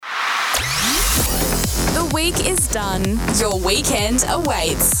week is done. Your weekend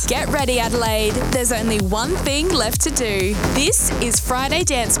awaits. Get ready, Adelaide. There's only one thing left to do. This is Friday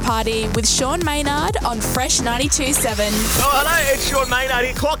Dance Party with Sean Maynard on Fresh 92.7. Oh, hello, it's Sean Maynard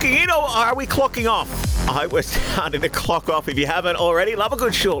here. Clocking in, or are we clocking off? I hope we're starting to clock off if you haven't already. Love a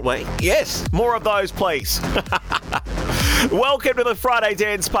good short week. Yes, more of those, please. Welcome to the Friday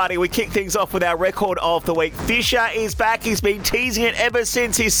Dance Party. We kick things off with our record of the week. Fisher is back. He's been teasing it ever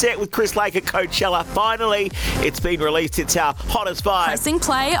since his set with Chris Lake at Coachella. Finally, it's been released. It's our hottest vibe. Pressing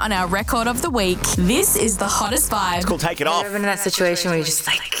play on our record of the week. This is the hottest vibe. It's called Take It Off. You've ever been in that situation where you just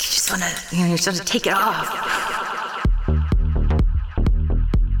want to take it off.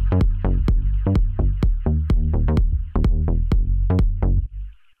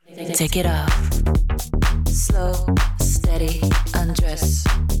 Take it off. Slow, steady, undress.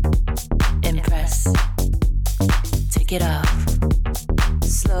 Impress. Take it off.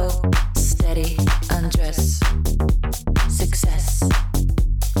 Slow, steady, undress. Success.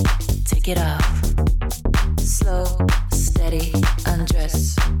 Take it off. Slow, steady,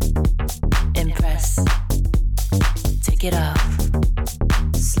 undress. Impress. Take it off.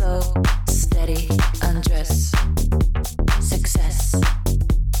 Slow, steady, undress. Success.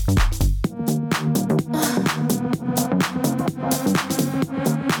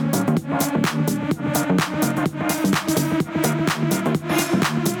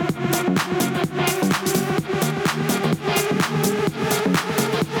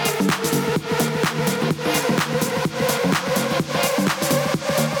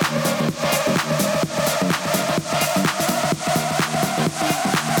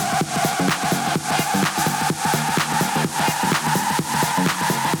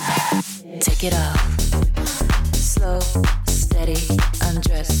 Take it off. Slow, steady,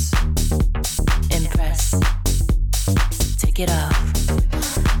 undress. Impress. Take it off.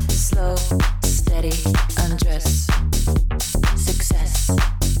 Slow, steady, undress. Success.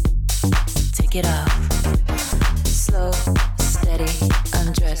 Take it off. Slow, steady,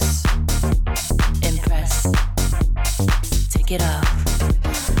 undress. Impress. Take it off.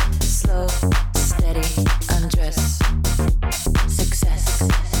 Slow, steady, undress. Success.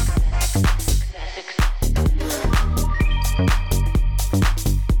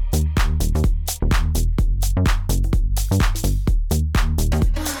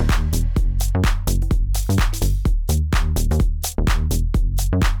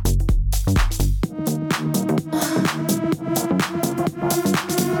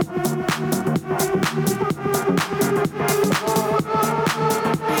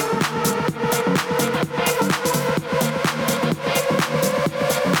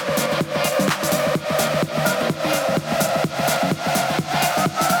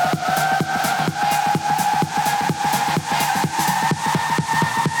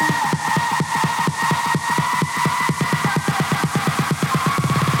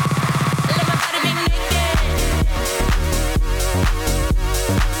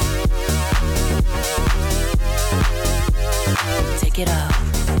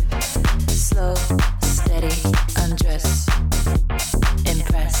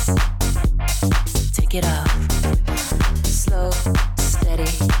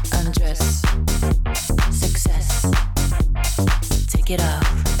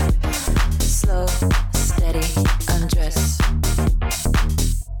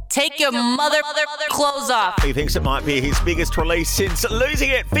 Your mother clothes off. He thinks it might be his biggest release since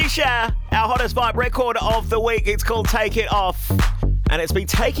losing it. Fisher, our hottest vibe record of the week. It's called Take It Off. And it's been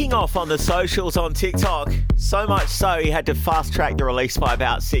taking off on the socials on TikTok. So much so he had to fast track the release by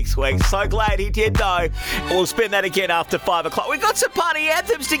about 6 weeks. So glad he did though. We'll spin that again after 5 o'clock. We've got some party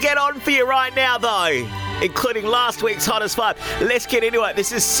anthems to get on for you right now though, including last week's hottest vibe. Let's get into it.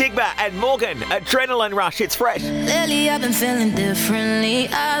 This is Sigma and Morgan, Adrenaline Rush. It's fresh. Lately I've been feeling differently.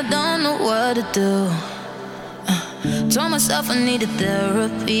 I don't know what to do. Told myself I needed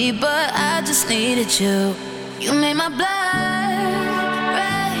therapy, but I just needed you. You made my blood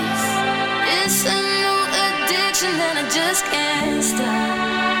race. It's a new addiction and I just can't stop.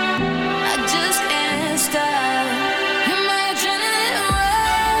 I just can't stop. You're my adrenaline rush.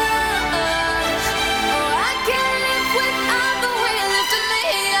 Oh, I can't live without the way you lifted me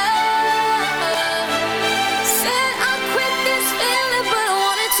up. Said I'll quit this feeling, but I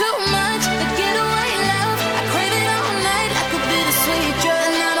want it too much. The getaway love, I crave it all night. I could be the sweet drug,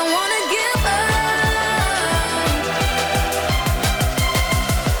 and I don't wanna give up.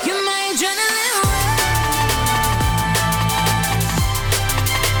 You're my adrenaline rush.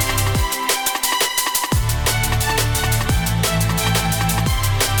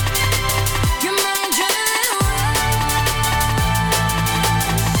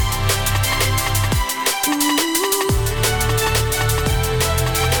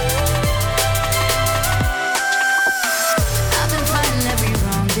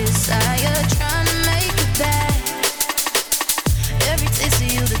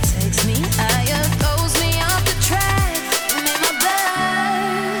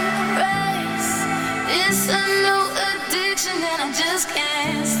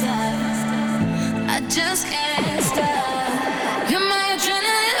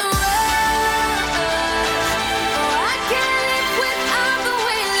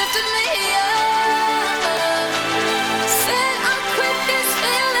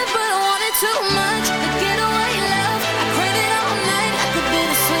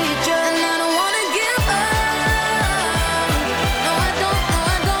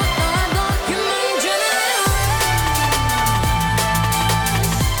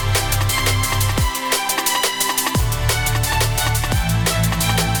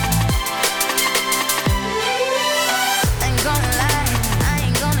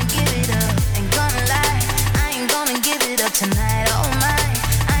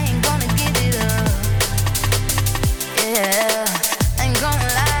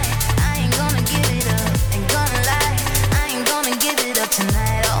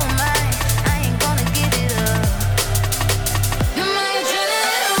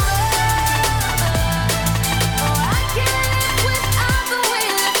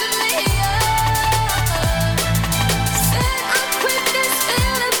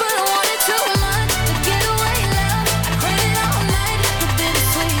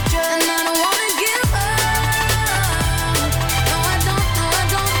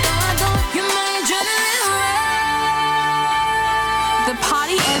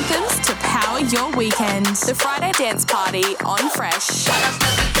 your weekend. The Friday Dance Party on Fresh.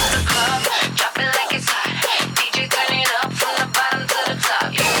 Drop it like it's hot. DJ turn it up from the bottom to the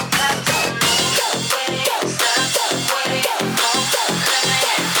top. You got to move with it, stop with it,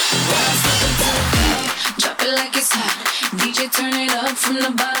 drop it like it's hot. DJ turn it up from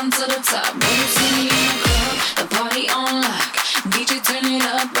the bottom to the top. When you see me in the club, the party on lock. DJ turn it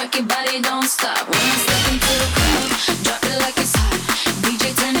up, rock your body, don't stop. When I step into the club, drop it like it's hot.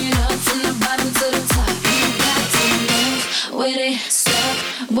 DJ turn it up from the bottom to the top. You got to move with it, stop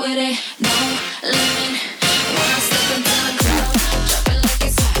with it, no limit. When I step into the club, drop it like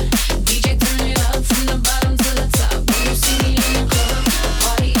it's hot. DJ turn it up from the bottom to the top. When you see me in the club,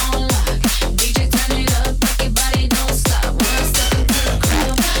 party on lock. DJ turn it up, rock your body, don't stop. When I step into the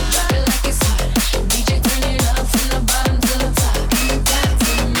club, drop it like it's hot. DJ turn it up from the bottom to the top. You got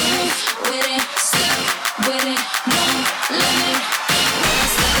to move with it, step with it, no limit. When I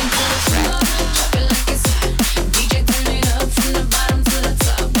step into the club, drop it like it's hot. DJ turn it up from the bottom to the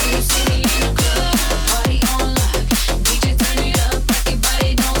top. When you see me in the club, party on lock. DJ turn it up, rock your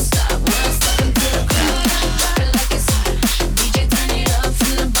body, don't stop. When I step into the club, drop it like it's hot. DJ turn it up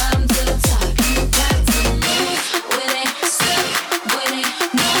from the bottom to the top. You got to move with it, step with it,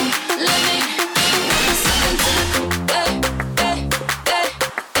 no limit. When I step into the club,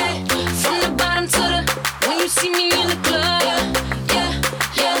 from the bottom to the. When you see me in the club, yeah.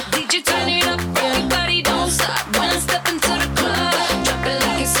 DJ turn it up, rock your body, don't stop. When I step into the club, drop it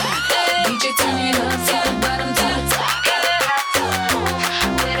like it's hot. DJ turn it up from the bottom to the top.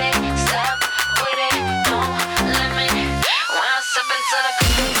 With it, stop with it, no limit. When I step into the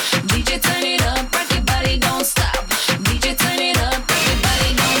club, DJ turn it up, rock your body, don't stop. DJ turn it up, rock your body,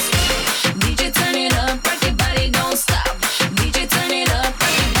 don't stop. DJ turn it up, rock your body, don't stop. DJ turn it up, rock your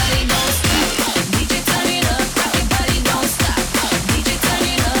body, don't stop. DJ turn it up, rock your body, don't stop. DJ turn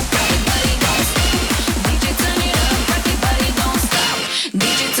it up, rock your body, don't stop. DJ turn it up, rock your body, don't stop.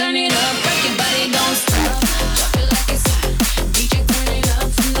 DJ turn it up, rock your body, don't stop. Drop it like it's hot. DJ turn it up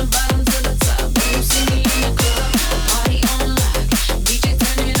from the bottom to the top. When you see me in the club, party on lock. DJ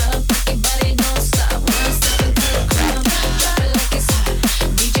turn it up, rock your body, don't stop. When I step into the club, drop it like it's hot.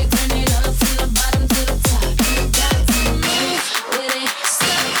 DJ turn it up from the bottom to the top. You got to move with it,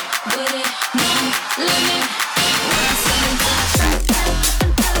 step with it, no limit. When I step into the club,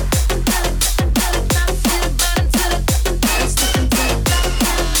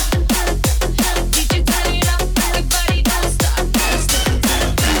 DJ turn it up, rock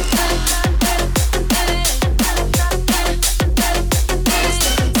your body, don't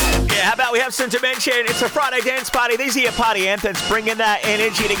stop. Yeah, how about we have some dimension? It's a Friday dance party. These are your party anthems, bringing that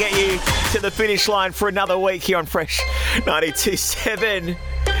energy to get you to the finish line for another week here on Fresh 92.7.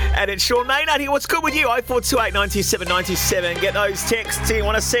 And it's Sean Maynard here. What's good with you? 0428 97 97. Get those texts. You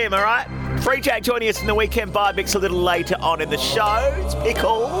want to see them, all right? Freejak joining us in the weekend vibe mix a little later on in the show. It's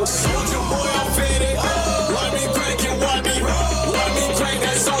PICKLE. Soldier boy, I'm faded. Let me crank it, let me crank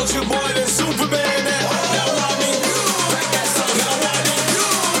that soldier boy, that Superman. Now let me crank that song. Now let me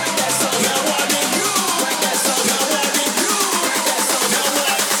crank that song. Now let me crank that song. Now let me crank that song. Now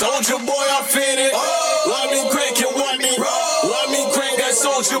let soldier boy, I'm faded. Let me crank it, let me crank that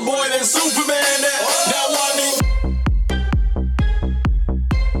soldier boy, that Superman. Now let me.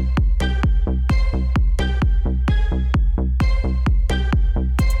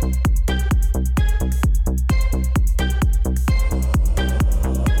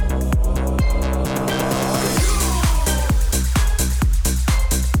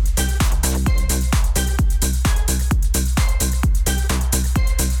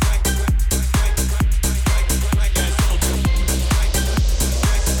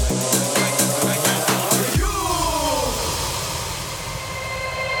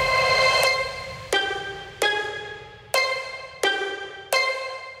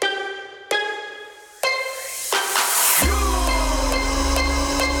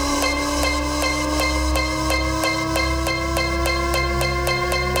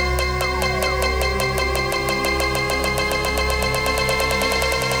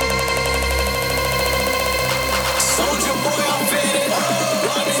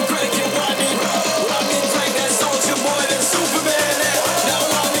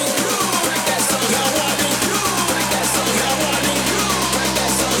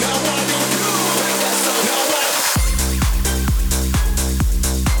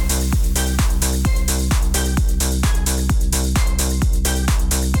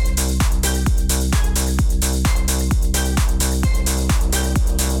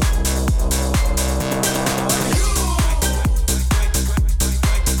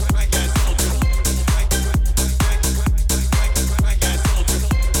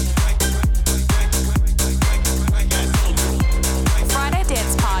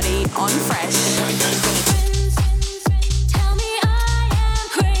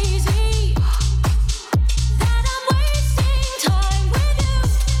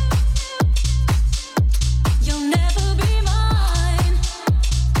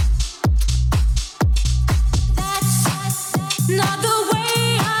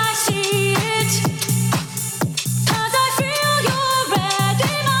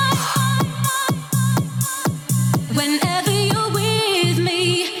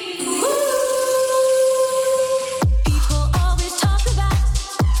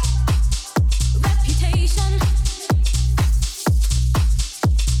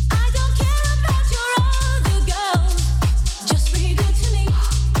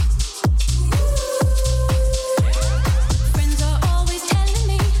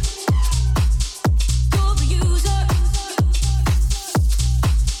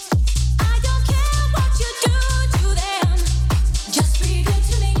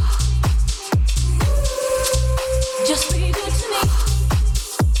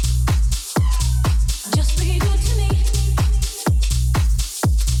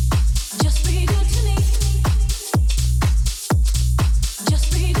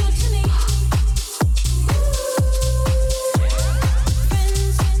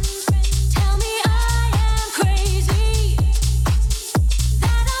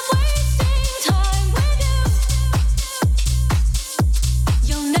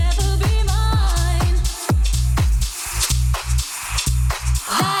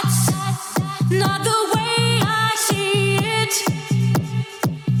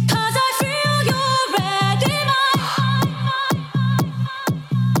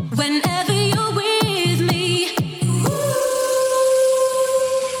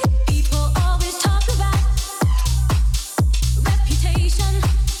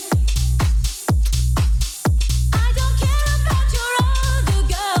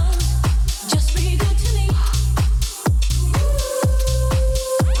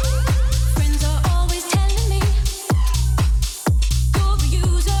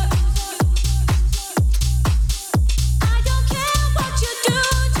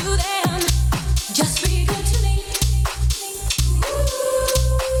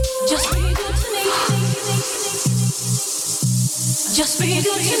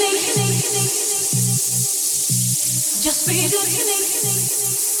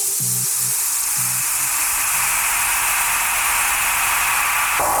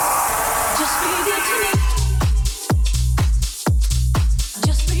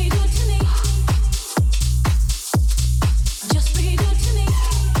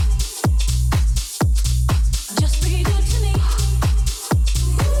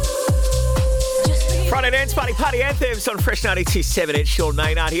 Party Anthems on Fresh 92.7. It's Sean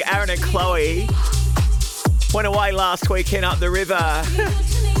Maynard here. Aaron and Chloe went away last weekend up the river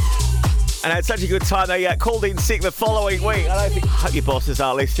and had such a good time. They called in sick the following week. I hope your bosses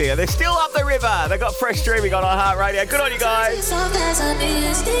are listening. They're still up the river. They got fresh streaming on iHeartRadio. Good on you guys.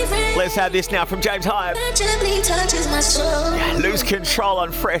 Let's have this now from James Hype. Lose Control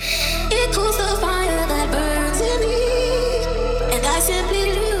on Fresh. It cools the fire that burns in me, and I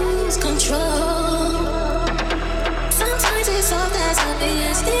simply lose control. Sometimes it's soft as a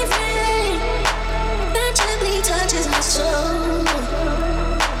misty rain that gently touches my soul.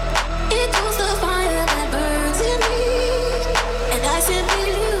 It cools the fire that burns in me, and I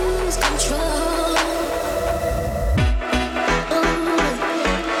simply lose control.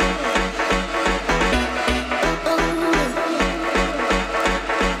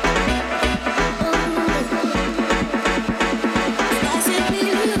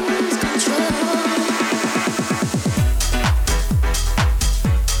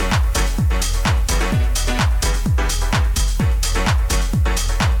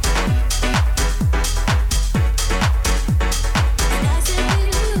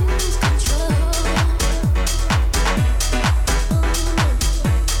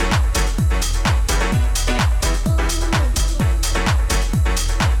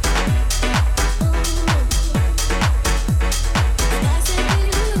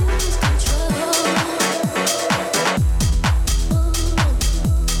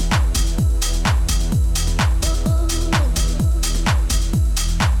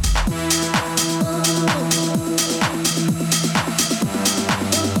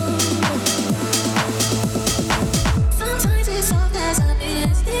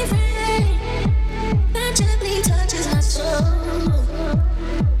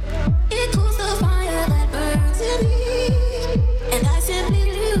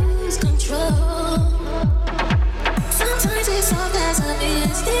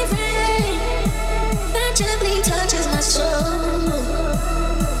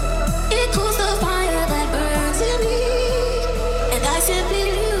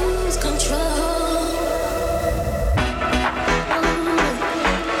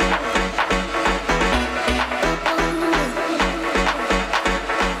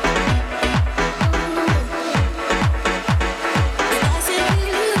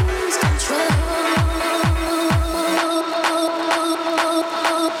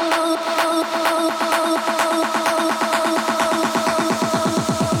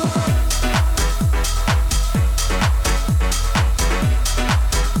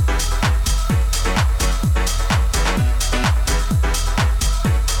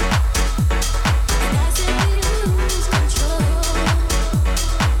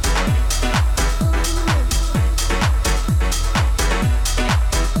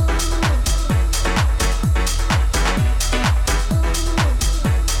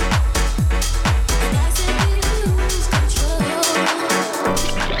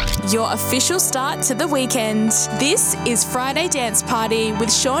 Official start to the weekend. This is Friday Dance Party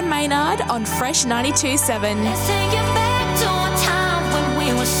with Sean Maynard on Fresh 92.7. Let's take it back to a time when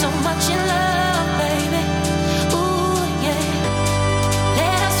we were so much in love, baby. Ooh, yeah.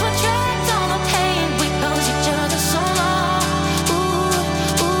 Let us retract all the pain we caused each other so long. Ooh,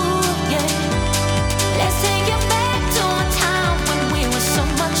 ooh, yeah. Let's take it back to a time when we were so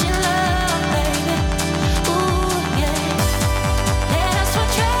much in love, baby. Ooh, yeah. Let us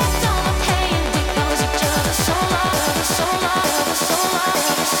retract all the pain we caused each other so long, so long, so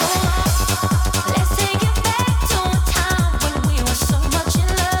long, so long.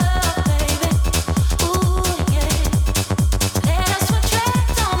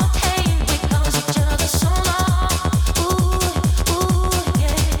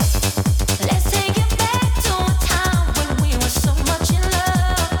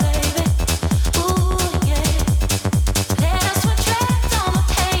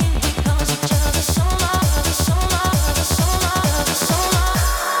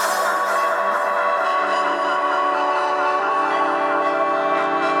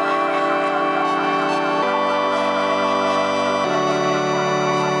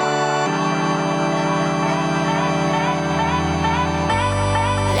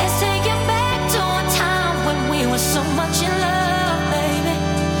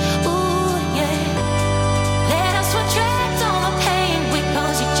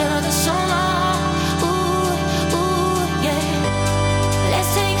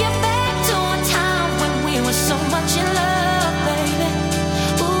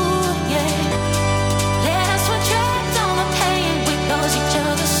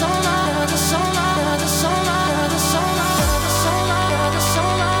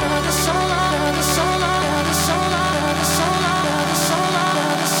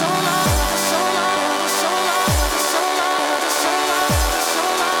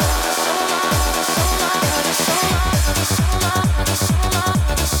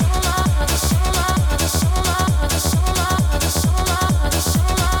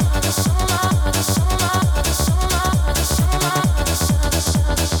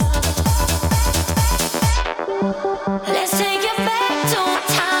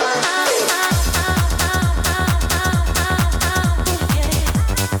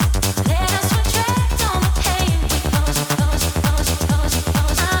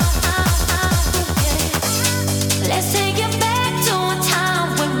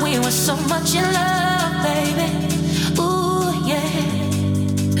 much in love, baby. Ooh, yeah.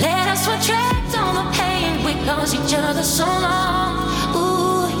 Let us retract all the pain. We lost each other so long.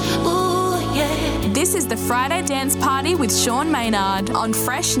 Ooh, ooh, yeah. This is the Friday Dance Party with Sean Maynard on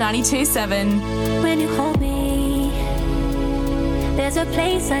Fresh 92.7. When you hold me, there's a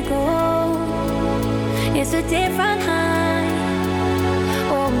place I go. It's a different high.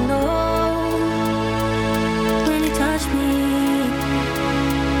 Oh no. When you touch me,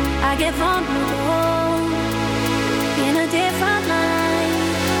 I get vulnerable in a different light.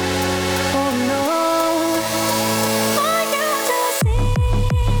 Oh no. For you to see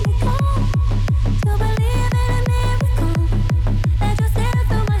me come, to believe in a miracle. Let you slip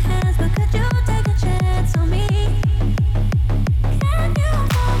through my hands, but could you take a chance on me? Can you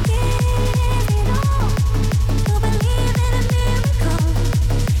forgive me, no? To believe in a miracle.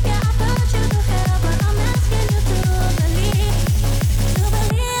 Yeah, I put you through hell, but I'm asking you to believe in a miracle. To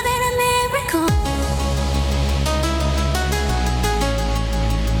believe in a miracle.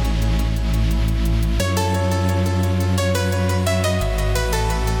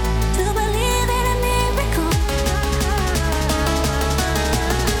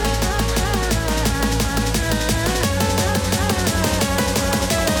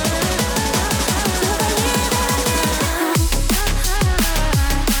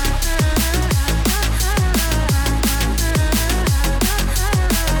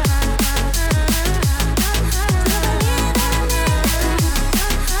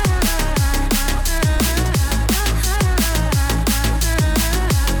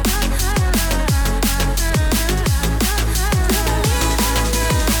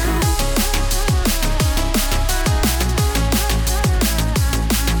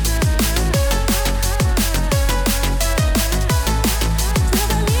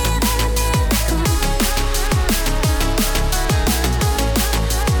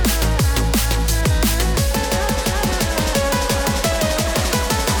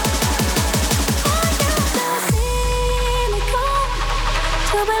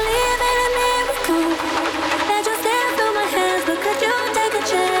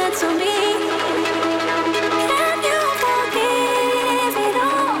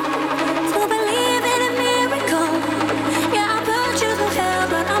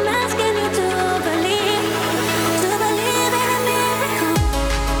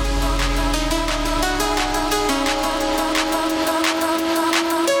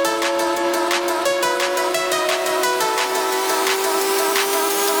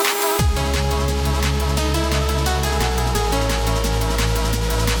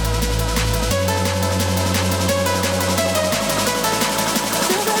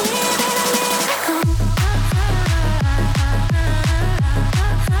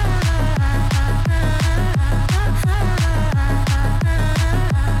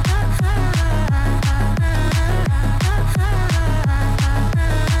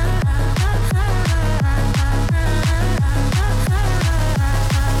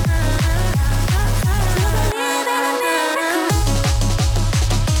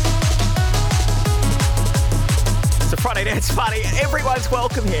 Dance Party. Everyone's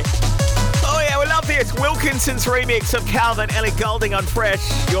welcome here. Oh yeah, we love this. Wilkinson's remix of Calvin, Ellie, Goulding on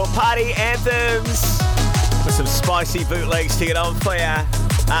Fresh. Your party anthems with some spicy bootlegs to get on for you.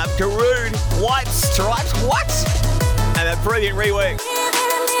 DARUDE, White Stripes, what? And that brilliant rework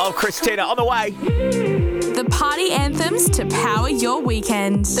of Christina on the way. The party anthems to power your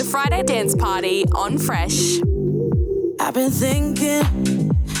weekend. The Friday Dance Party on Fresh. I've been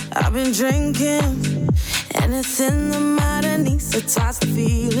thinking, I've been drinking. Anything that matter needs to toss the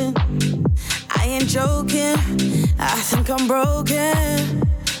feeling. I ain't joking, I think I'm broken.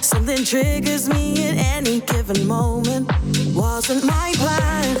 Something triggers me at any given moment. Wasn't my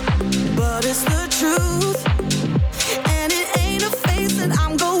plan, but it's the truth. And it ain't a phase that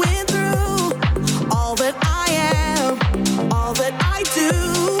I'm going through. All that I am, all that I do,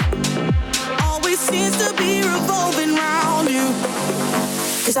 always seems to be revolving around you.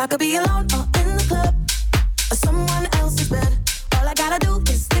 Cause I could be alone or in the club, or someone else's bed. All I gotta do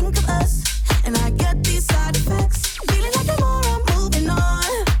is think of us, and I get these side effects. Feeling like the more I'm moving on,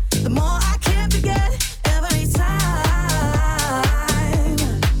 the more I can't forget. Every time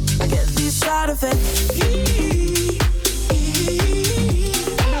I get these side effects.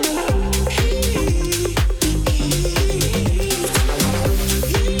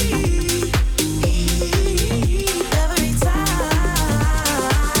 Every time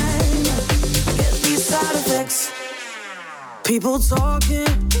I get these side effects. People talking,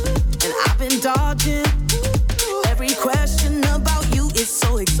 and I've been dodging. Every question about you is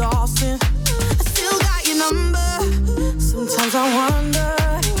so exhausting. I still got your number. Sometimes I wonder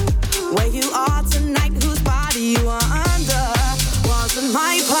where you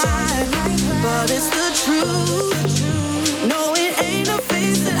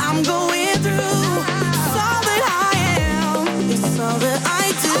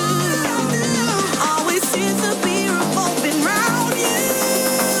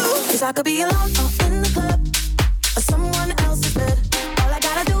I could be alone or in the club or someone else's bed. All I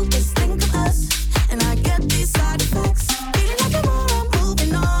gotta do is think of us, and I get these side effects. Feeling like the more I'm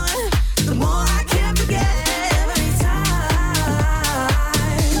moving on, the more I can't forget. Every time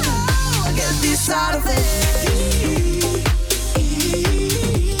I get these side effects.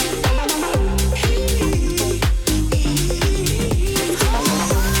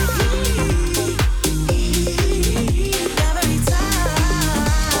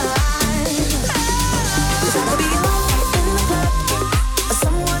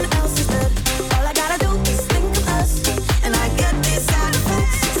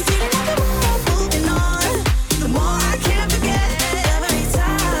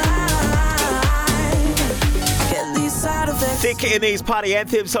 In these party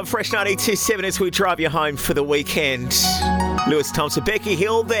anthems on Fresh 92.7 as we drive you home for the weekend. Lewis Thompson, Becky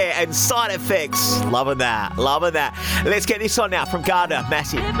Hill there, and Side Effects. Loving that, loving that. Let's get this on now from GARDNA,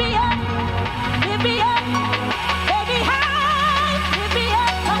 massive. Lift me up, lift me up, take me high, lift me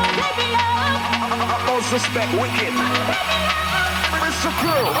up, come on, take me up. Most respect, wicked. Mr.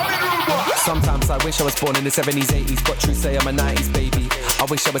 Crew, sometimes I wish I was born in the 70s, 80s, but true say I'm a 90s baby. I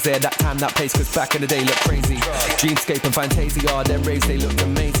wish I was there that time, that place, cause back in the day looked crazy. Dreamscape and Fantasia, them raves, they looked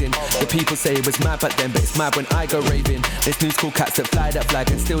amazing. The people say it was mad back then, but it's mad when I go raving. There's new school cats that fly that flag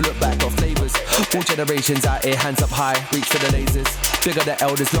and still look back on flavors. All generations out here, hands up high, reach for the lasers. Bigger the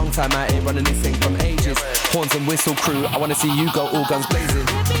elders, long time out here, running this thing from ages. Horns and whistle crew, I wanna see you go all guns blazing.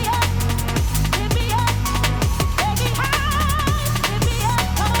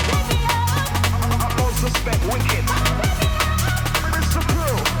 respect, wicked. Mr.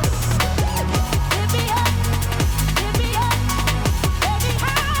 Crew. Lift me up, lift me up, baby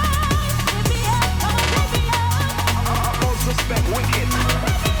high, lift me up, come on, lift me up. Most respect, wicked.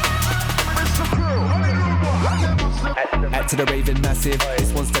 Mr. Crew. Add to the raving massive,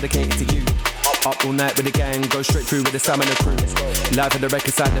 this one's dedicated to you. Up all night with the gang, go straight through with the stamina crew. Live at the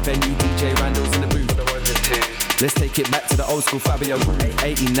record side, the venue, DJ Randall's in the booth. Let's take it back to the old school Fabio room.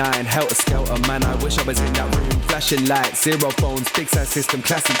 89, helter skelter, man, I wish I was in that room. Flashing lights, zero phones, big sound system,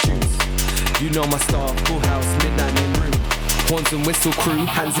 classic tunes. You know my star, full house, midnight in room. Horns and whistle crew,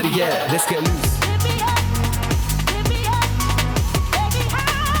 hands in the air, let's get loose. Lift me up, baby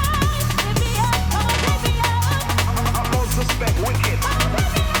high, lift me up, come on, lift me up. Most respect, wicked.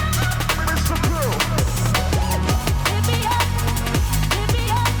 Mr. Crew. Lift me up,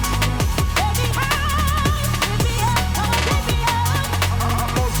 baby high, lift me up, come on, lift me up.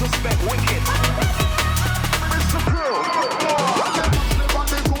 Most respect, wicked. Mr. Crew.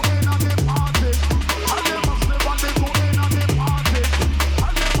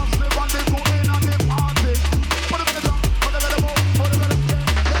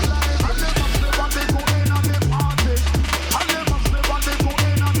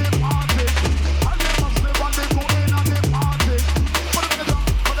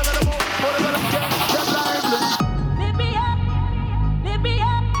 Lift me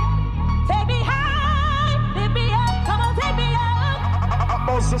up, take me high, lift me up, come on, take me up.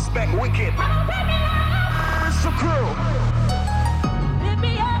 Most respect, wicked. Mr. Crew. Lift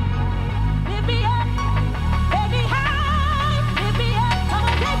me up, take me high, lift me up, come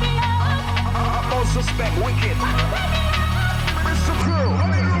on, take me up. Most respect, wicked. Mr. Crew.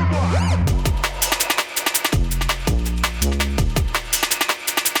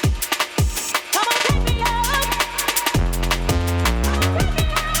 Come on, take me up.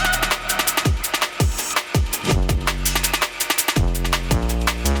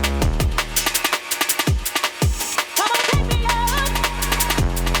 Come on, take me up.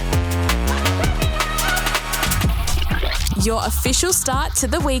 Your official start to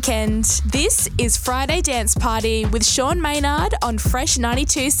the weekend. This is Friday Dance Party with Sean Maynard on Fresh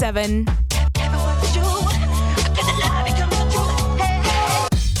 92.7.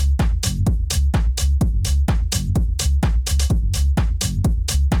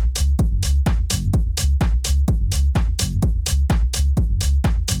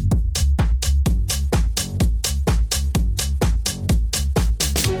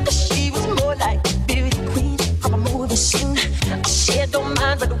 She was more like a beauty queen from a movie scene. I said, don't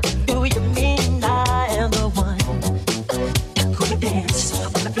mind, but what do you mean? I am the one who could dance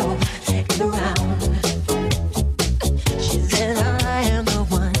on the floor and around. She said, I am the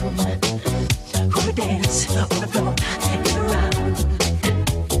one who could dance on the floor and around.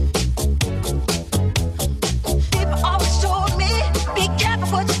 People always told me, be careful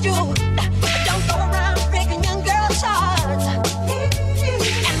what you do. Don't go around breaking young girls' hearts.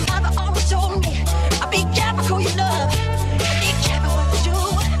 And mother always told me, be careful who you love. Be careful what you do.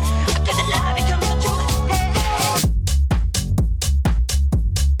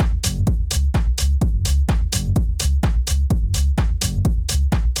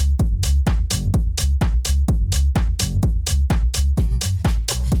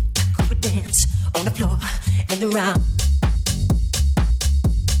 and around.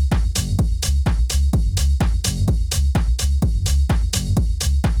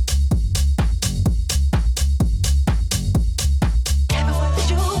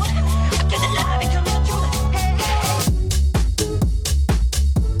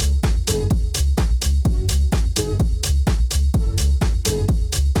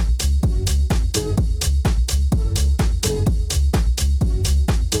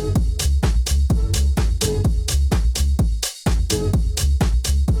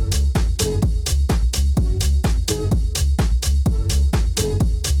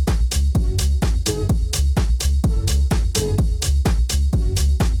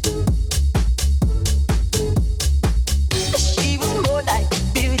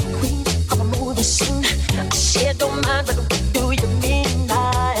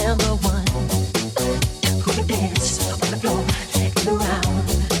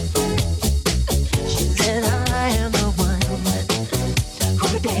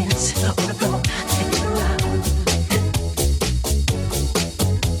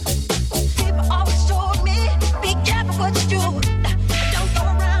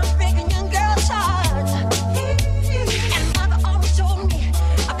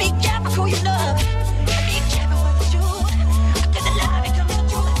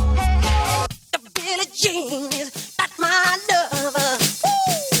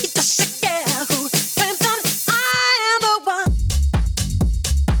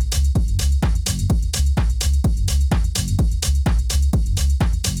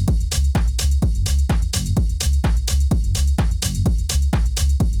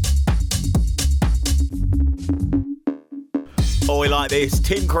 This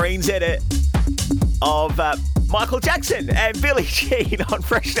Tim Green's edit of Michael Jackson and Billie Jean on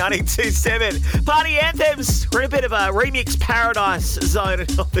Fresh 92.7. Party Anthems. We're in a bit of a remix paradise zone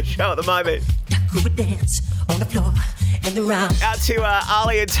of the show at the moment. Who would dance on the floor and around? Out to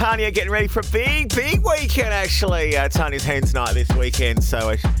Ali and Tanya getting ready for a big weekend, actually. Tanya's hands night this weekend,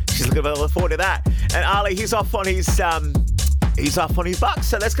 so she's looking forward to that. And Ali, he's off on his bucks,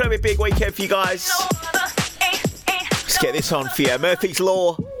 so that's going to be a big weekend for you guys. Let's get this on for you. Murphy's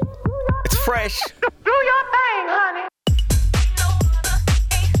Law. It's fresh. Do your thing, honey.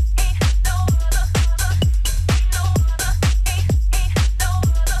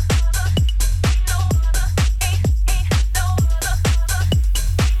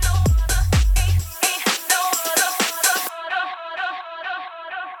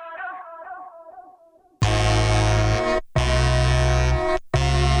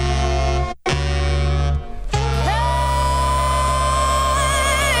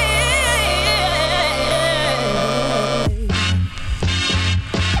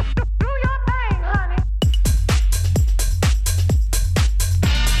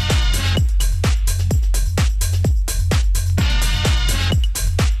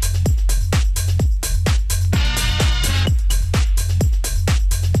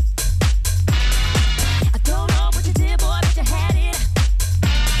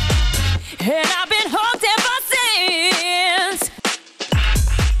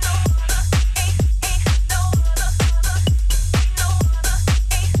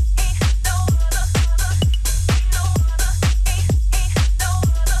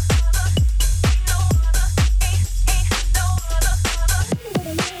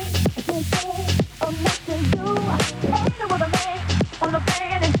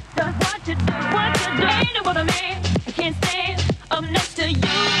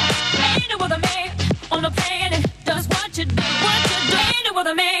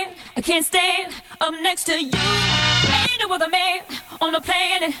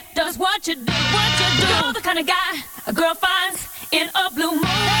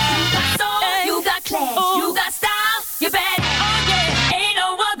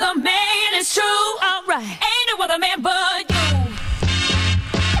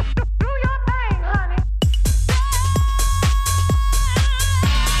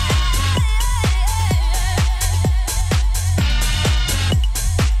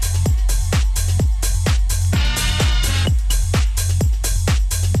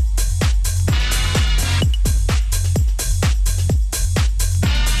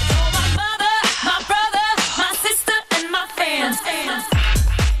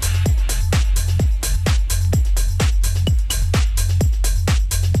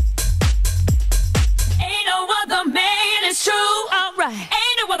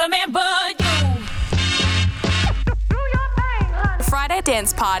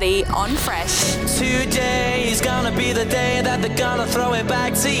 Dance party on Fresh. Today is gonna be the day that they're gonna throw it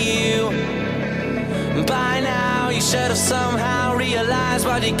back to you. By now you should have somehow realized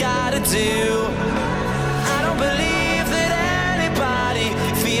what you gotta do. I don't believe that anybody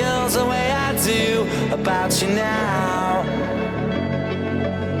feels the way I do about you now.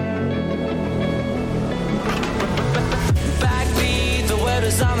 Backbeat, the word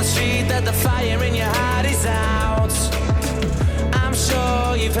is on the street that the fire in your heart is out. I'm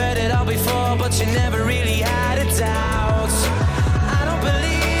sure you've heard it all before, but you never really had a doubt. I don't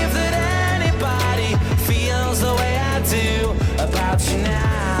believe that anybody feels the way I do about you now.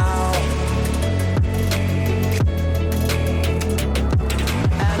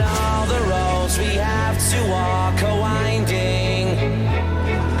 And all the roads we have to walk are winding,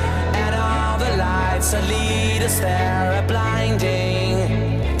 and all the lights that lead us there are blinding.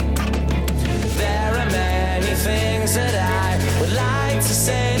 There are many things that I would like to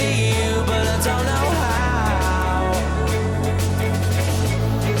say to you, but I don't know how.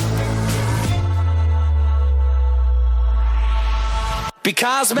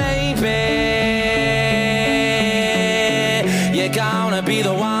 Because maybe you're gonna be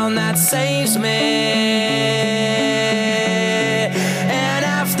the one that saves me. And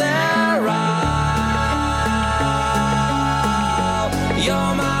after all,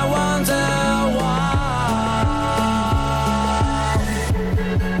 you're my wonderwall.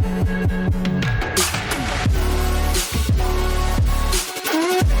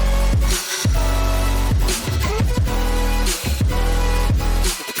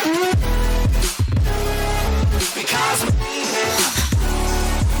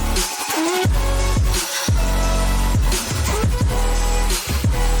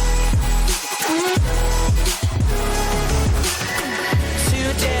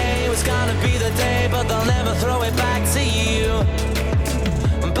 Today was gonna be the day, but they'll never throw it back to you.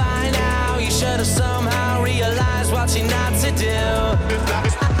 By now, you should have somehow realized what you're not to do.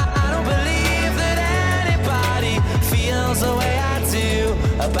 I don't believe that anybody feels the way I do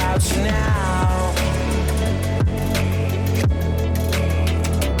about you now.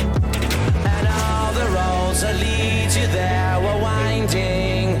 And all the roads that lead you there were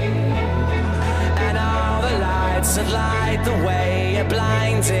winding, and all the lights that light the way are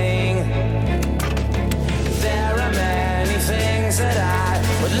blinding. There are many things that I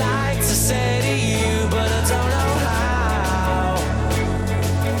would like to say to you, but I don't know how.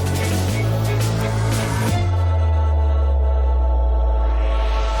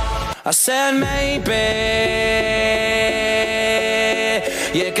 I said maybe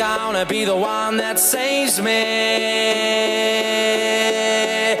you're gonna be the one that saves me.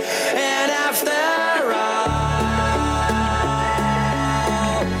 And after all,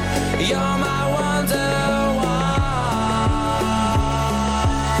 you're my wonderwall.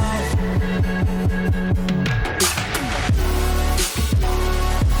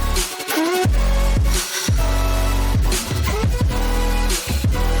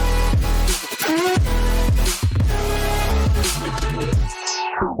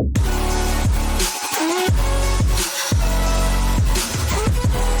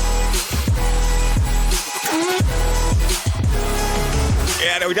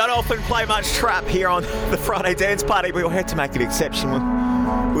 Yeah, we don't often play much trap here on the Friday Dance Party, but we had to make an exception.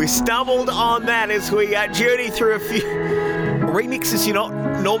 We stumbled on that as we journey through a few remixes you're not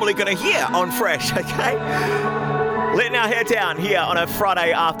normally going to hear on Fresh, okay? Letting our hair down here on a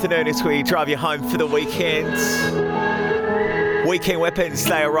Friday afternoon as we drive you home for the weekend. Weekend Weapons,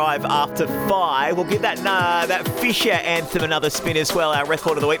 they arrive after 5. We'll give that Fisher anthem another spin as well, our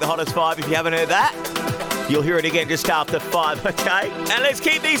record of the week, the hottest vibe. If you haven't heard that, you'll hear it again just after 5, okay? And let's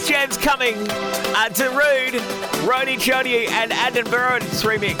keep these jams coming. DARUDE, Roni, Joni, and Adnon Veron's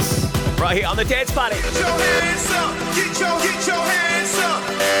remix right here on the Dance Party. Get your hands up, get your hands up,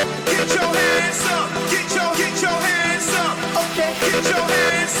 get your hands up, get your hands up, okay? Get your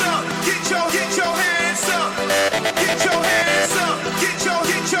hands up, get your hands up, get your hands up, get your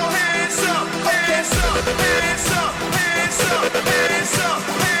hands up, hands up, hands up, hands up, hands up, hands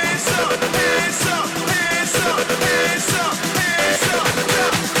up, hands up, hands up, hands up, hands up, hands up.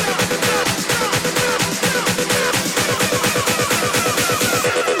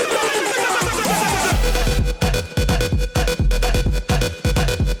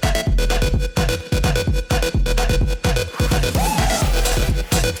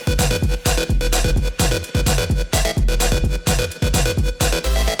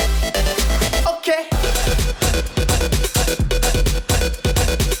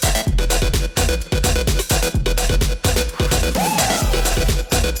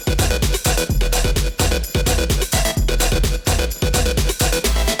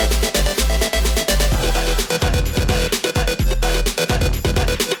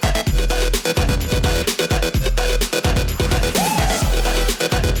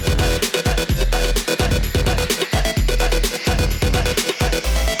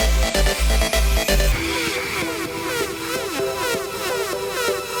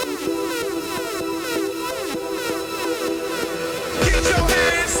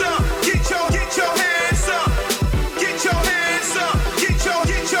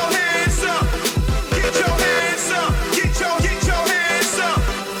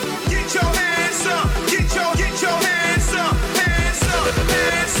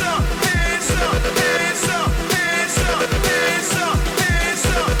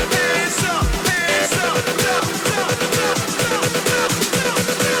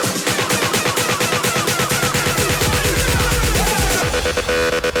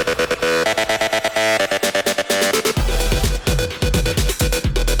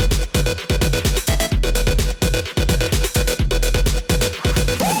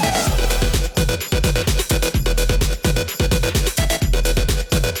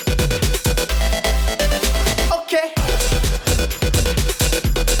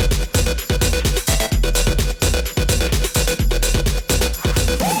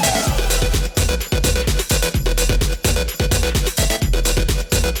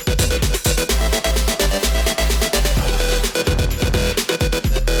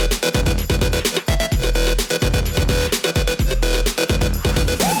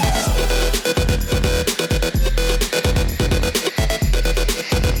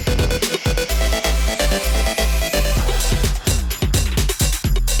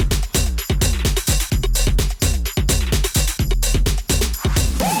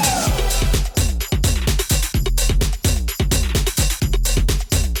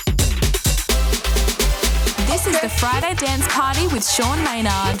 the Friday Dance Party with Sean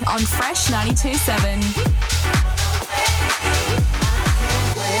Maynard on Fresh 92.7.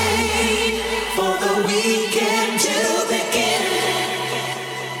 Wait for the weekend to begin.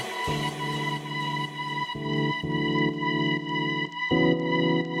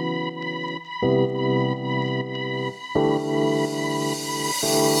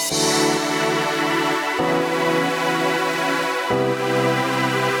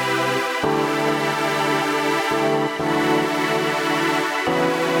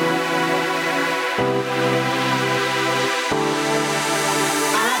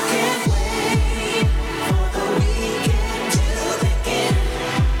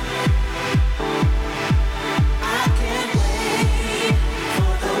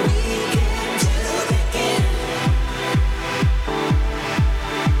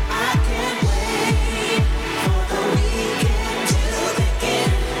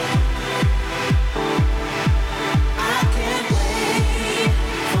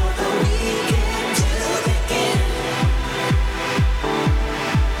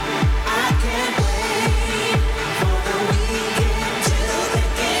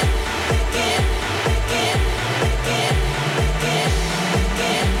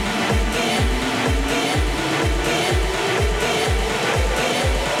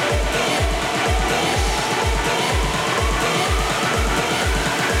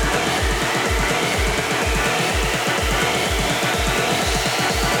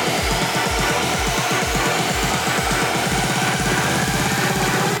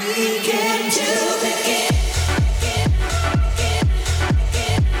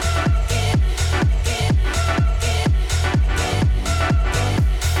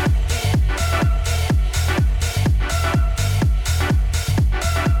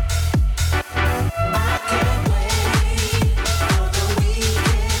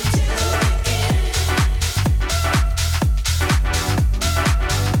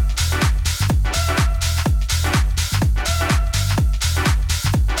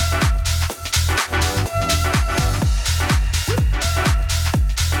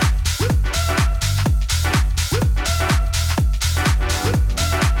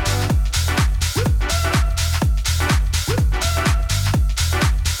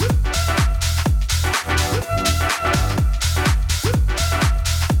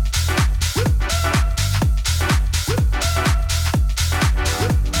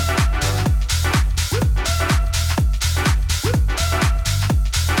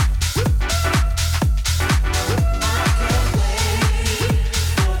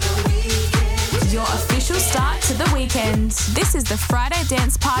 This is the Friday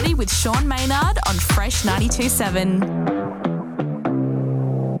Dance Party with Sean Maynard on Fresh 92.7.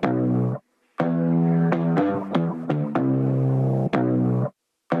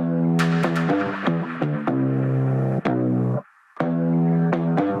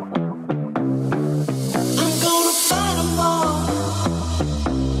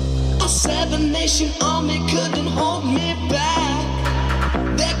 Army couldn't hold me back.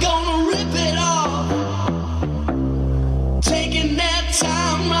 They're gonna rip it off, taking their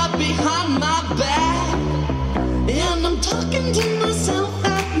time right behind my back. And I'm talking to myself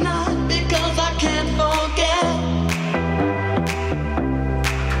at night because I can't forget.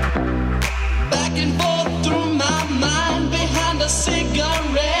 Back and forth through my mind behind a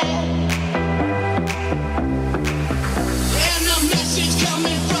cigarette. And a message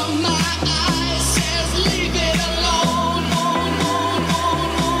coming from my eyes says leave it alone.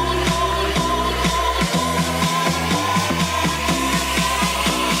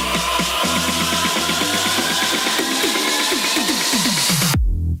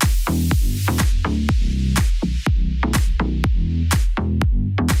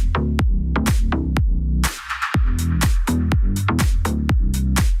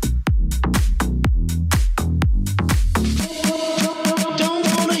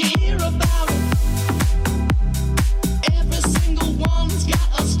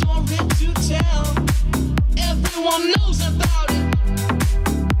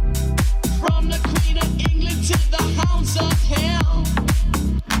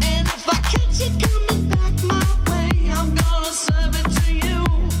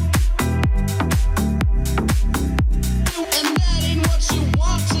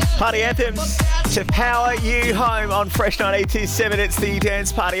 Party Anthems to power you home on Fresh 92.7. It's the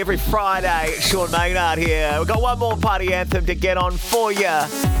dance party every Friday. Sean Maynard here. We've got one more party anthem to get on for you.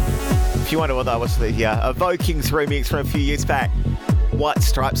 If you wonder what that was, the Evokings remix from a few years back. White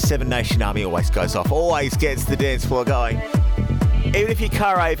Stripes, Seven Nation Army always goes off, always gets the dance floor going. Even if you're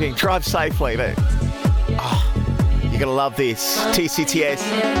car raving, drive safely, but you You're going to love this. TCTS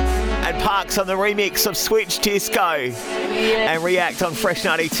and Parx on the remix of Switch Disco and React on Fresh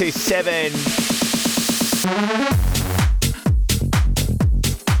 92.7.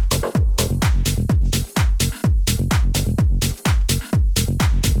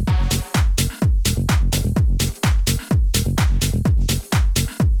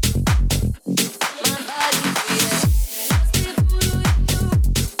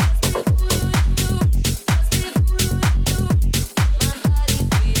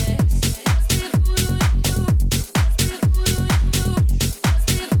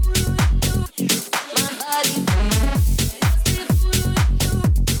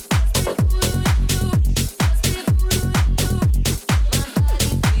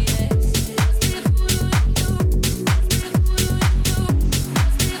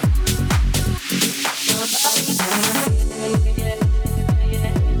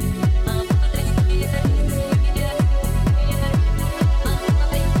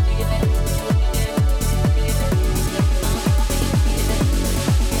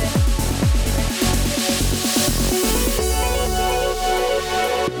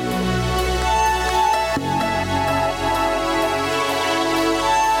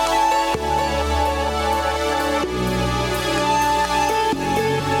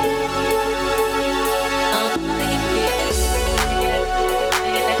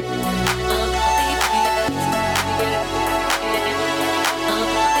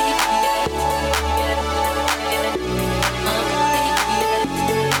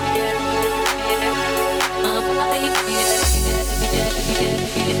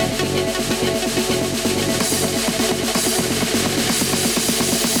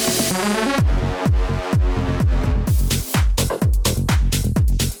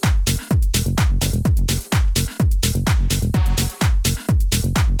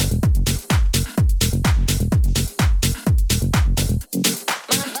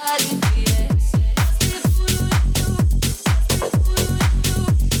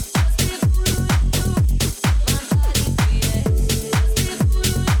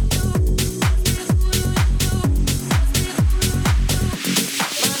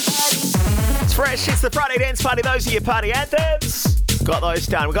 It's the Friday Dance Party. Those are your party anthems. Got those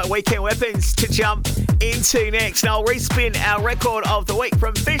done. We've got Weekend Weapons to jump into next. And I'll respin our record of the week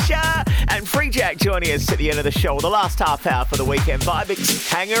from Fisher and Freejak joining us at the end of the show. The last half hour for the weekend vibes.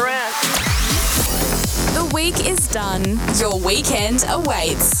 Hang around. The week is done. Your weekend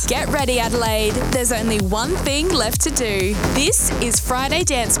awaits. Get ready, Adelaide. There's only one thing left to do. This is Friday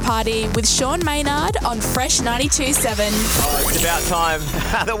Dance Party with Sean Maynard on Fresh 92.7. Oh, it's about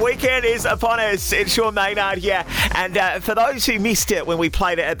time. The weekend is upon us. It's Sean Maynard here. And for those who missed it when we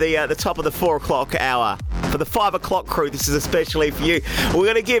played it at the top of the 4 o'clock hour, for the 5 o'clock crew, this is especially for you. We're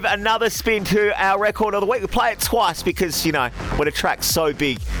going to give another spin to our record of the week. We play it twice because, you know, when a track's so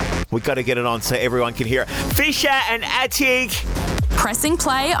big, we've got to get it on so everyone can hear it. Fisher and Aatig. Pressing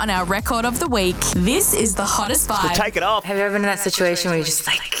play on our record of the week. This is the hottest vibe. We'll take it off. Have you ever been in that situation where you just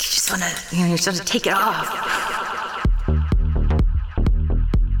want to, you just want to take it off?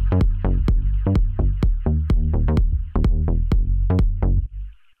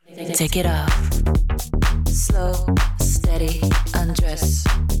 Take it off. Slow, steady, undress.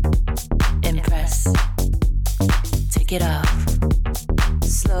 Impress. Take it off.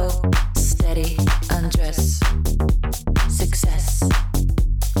 Slow, steady, undress. Success.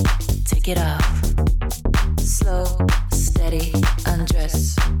 Take it off. Slow, steady,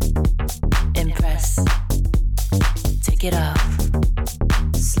 undress. Impress. Take it off.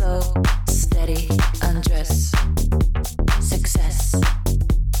 Slow, steady, undress. Success.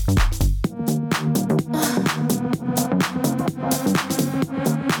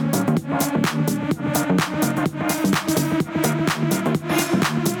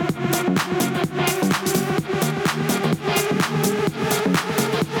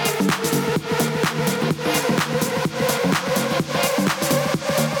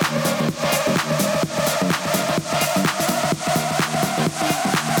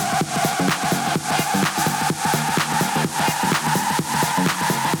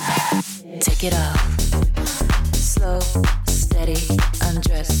 Take it off. Slow, steady,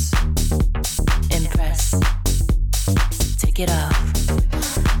 undress. Impress. Take it off.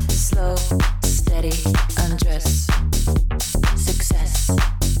 Slow, steady, undress. Success.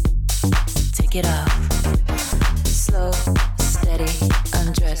 Take it off. Slow, steady,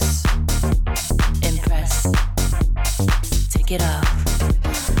 undress. Impress. Take it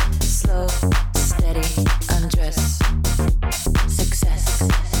off. Slow, steady, undress. Success.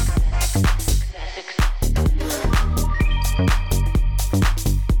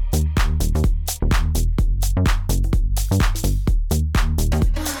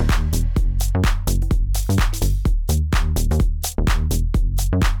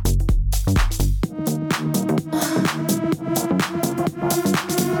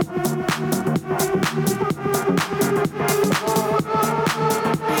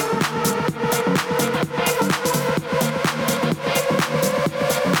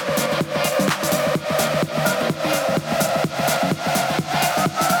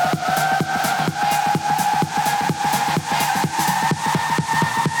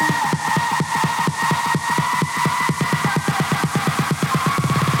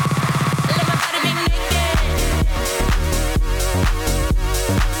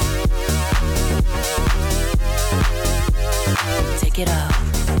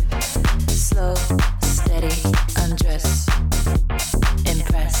 Slow, steady, undress,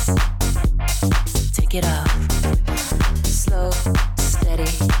 impress. Take it off. Slow, steady,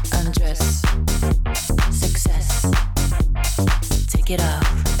 undress, success. Take it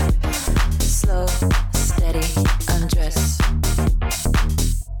off. Slow, steady, undress.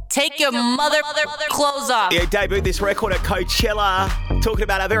 Take your mother clothes off. Yeah, debuted this record at Coachella. Talking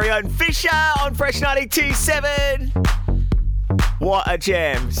about our very own Fisher on Fresh 92.7. What a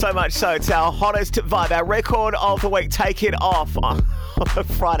jam. So much so, it's our hottest vibe, our record of the week. Take it off on the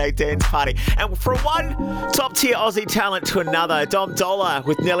Friday dance party. And from one top tier Aussie talent to another, DOLLA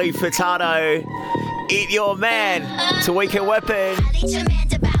with NELLY Furtado. Eat Your Man. It's a weekend weapon. I need your man,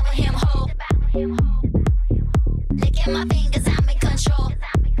 devour him whole. Licking my fingers, I'm in control.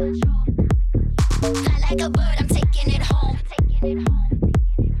 Fly like a bird, I'm taking it home.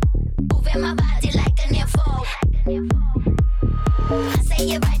 Moving my body like an info. I say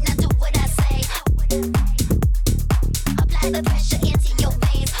it right now, do what I say. Apply the pressure into your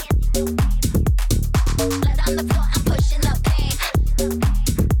veins. Blood on the floor, I'm pushing the pain.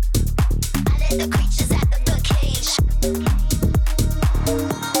 I let the creatures out of the cage.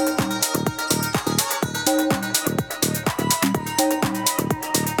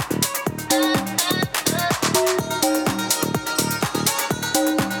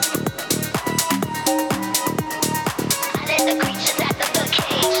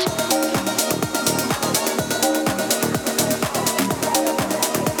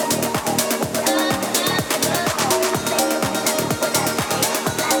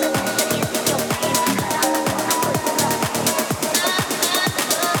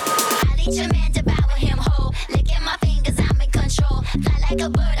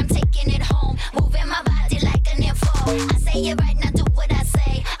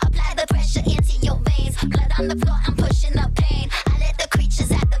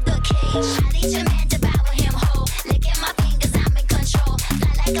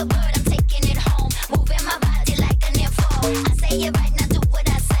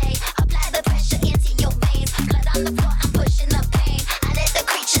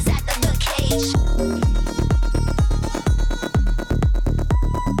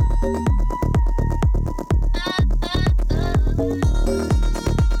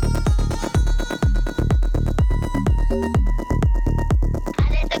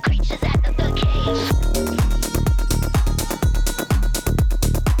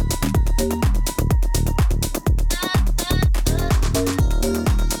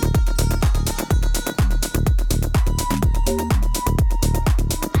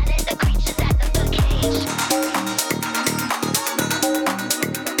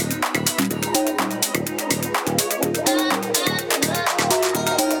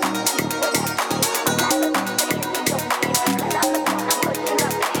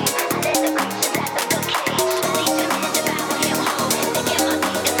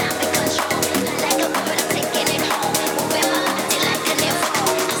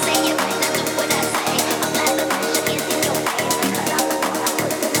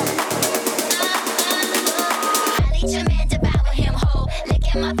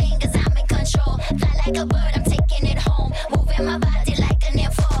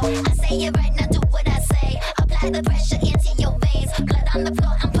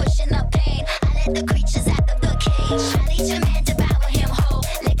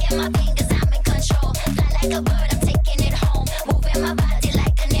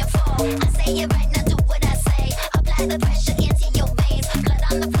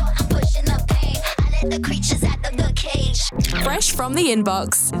 Fresh from the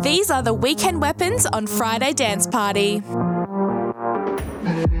inbox, these are the weekend weapons on Friday Dance Party.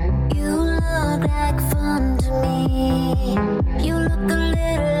 You look like fun to me. You look a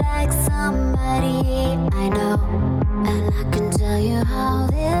little like somebody I know, and I can tell you how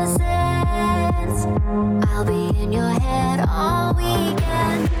this ends. I'll be in your head all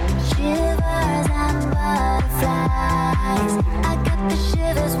weekend. Shivers and butterflies. I get the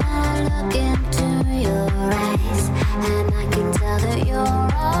shivers when I look into your eyes, and I can tell that you're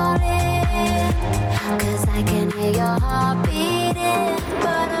all in, 'cause I can hear your heart beating.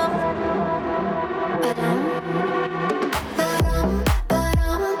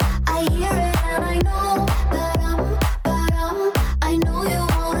 Ba-dum, I hear it and I know. I know you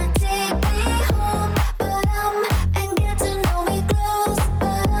wanna take me home. And get to know me close.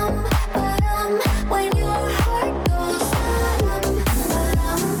 When your heart goes.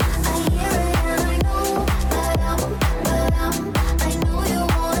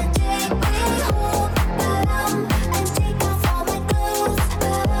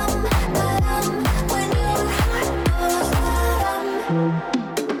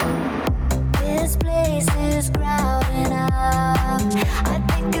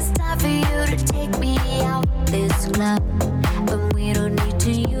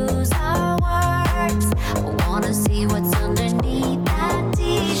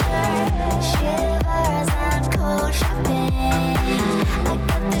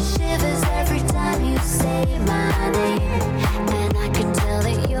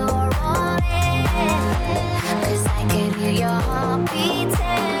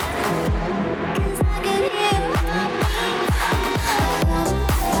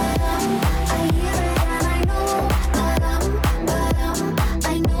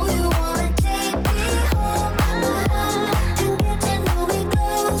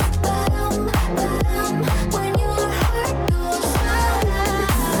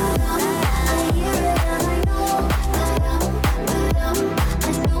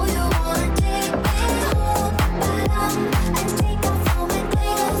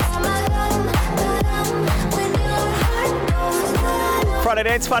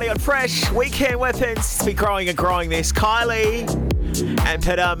 Dance Party on Fresh. Weekend Weapons. It's been growing and growing this. Kylie and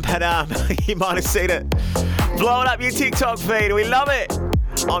Padam. You might have seen it. Blowing up your TikTok feed. We love it.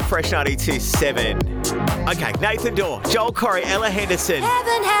 On Fresh 92.7. Okay, Nathan Dorr, Joel Corey, Ella Henderson.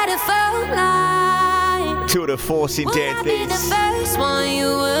 Haven't had a phone line. Tour de force in dance. It's First one you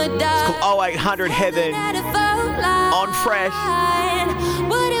would die. called 0800 Heaven on Fresh.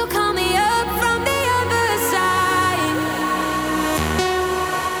 Would you call me up from the other side?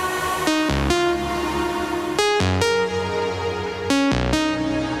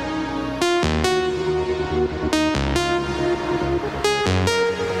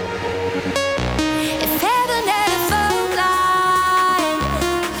 If heaven had a phone line,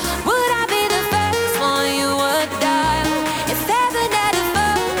 would I be the first one you would dial? If heaven had a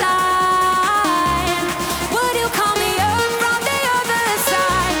phone line, would you call me up from the other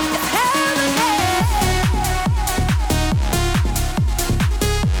side? If heaven had,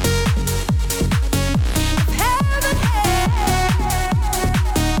 if heaven had,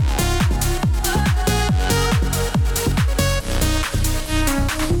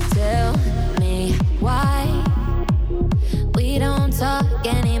 tell me why we don't talk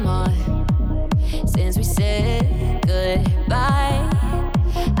anymore. Since we said goodbye,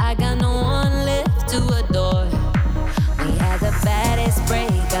 I got no one left to adore. We had the baddest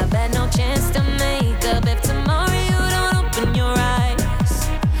breakup, had no chance to make up. If tomorrow you don't open your eyes,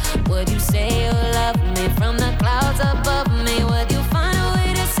 would you say you love me from the clouds above me? Would you find a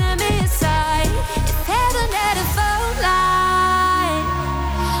way to set me aside? If heaven had a phone line,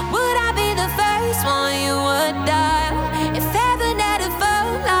 would I be the first one you would dial? If heaven had a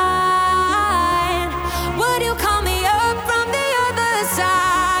phone line, would you call me up from the other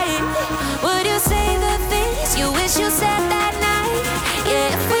side? Would you say the things you wish you said that night?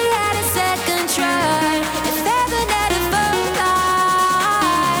 Yeah, if we had a second try. If heaven had a phone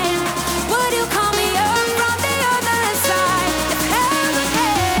line, would you call me up from the other side? If heaven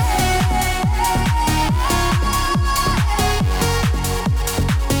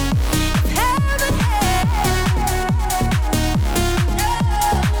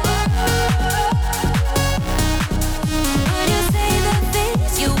would you say the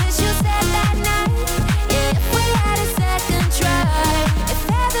things you wish you said that night? Yeah, if we had a second try. If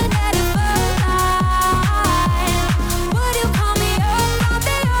heaven had a phone line, would you call me up from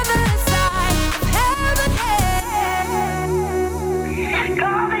the other side? If heaven had,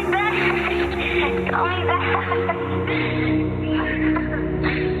 Call me back. Call me back.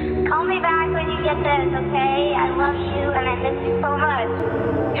 Call me back when you get this, okay? I love you and I miss you so much.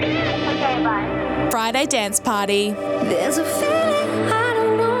 Okay, bye. Friday Dance Party. there's a feeling I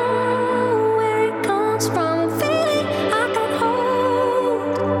don't know where it comes from, a feeling I can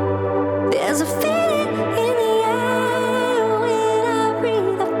hold. There's a feeling in the air when I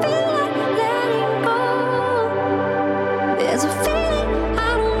breathe. I feel like letting go. There's a feeling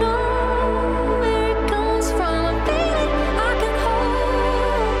I don't know where it comes from, a feeling I can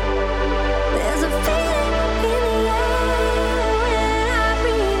hold. There's a feeling in the air when I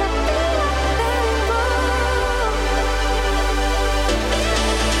breathe. I feel like letting go.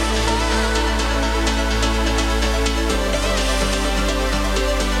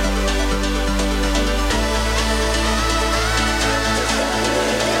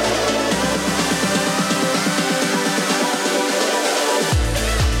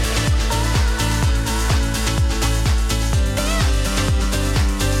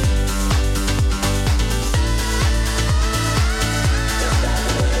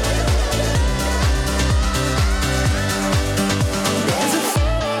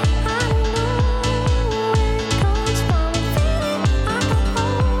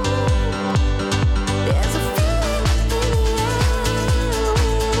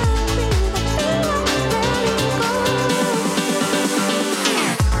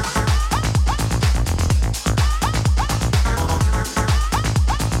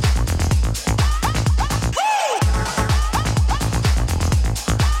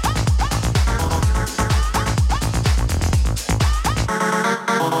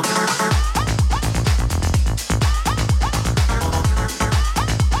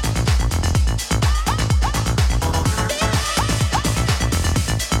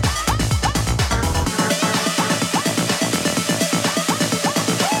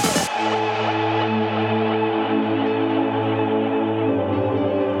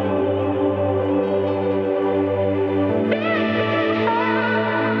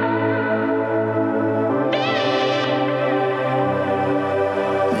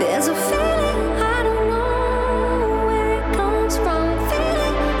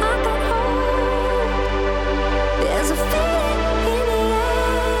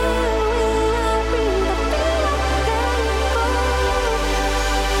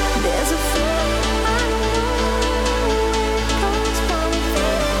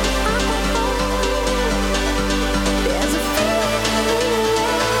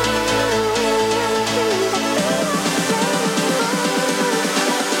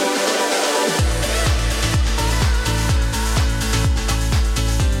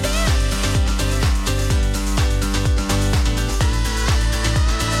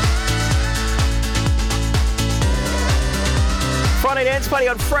 Party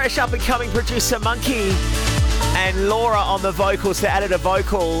on Fresh, up-and-coming producer Monkey and Lau.Ra on the vocals. They added a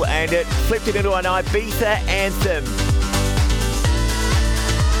vocal and it flipped it into an Ibiza anthem.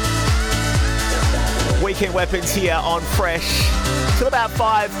 Weekend Weapons here on Fresh till about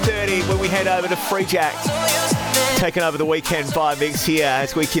 5:30 when we head over to Freejak. Taking over the weekend vibe mix here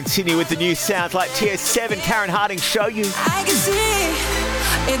as we continue with the new sounds like Tier 7, Karen Harding, Show You. I can see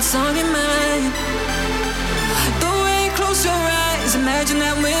it's on your mind. The way you close your eyes, imagine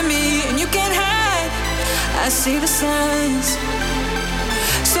that we're me and you can't hide. I see the signs.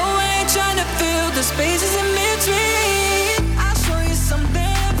 So I ain't trying to fill the spaces in between. I'll show you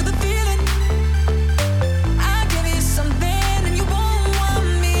something for the feeling. I'll give you something and you won't want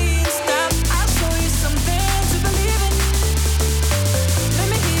me to stop. I'll show you something to believe in. Let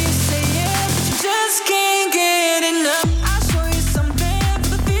me hear you say yes, but you just can't get enough. I'll show you something for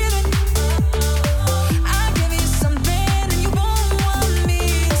the feeling. I'll give you something and you won't want me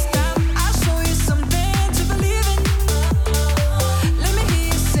to stop. I'll show you something to believe in. Let me hear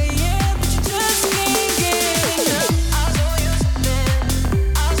you say yes, but you just can't get enough. I'll show you something.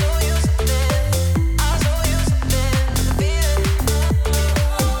 I'll show you something. I'll show you something for the feeling.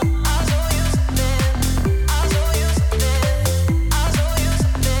 I'll show you something. I'll show you something. I'll show you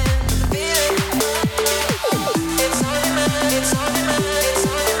something for the feeling. It's on your mind. It's on your mind.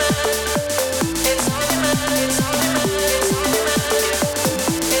 It's on your mind. It's on your mind. It's on your mind. It's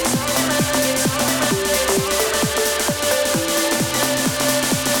on your mind. It's on your mind. It's on your mind. It's on your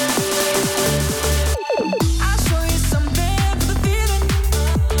mind. I'll show you something for the feeling.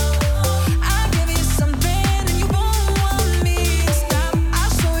 I'll give you something and you won't want me to stop.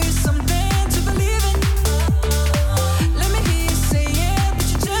 I'll show you something to believe in. Let me hear you say yeah, but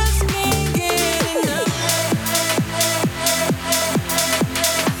you just can't get enough.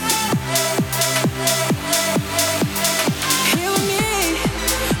 Here with me,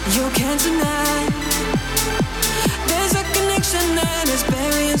 you can't deny. There's a connection that is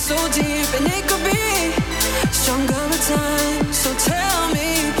buried so deep, and it could be stronger with time. So tell me,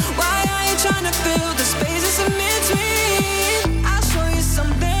 why are you trying to fill the spaces in between? I'll show you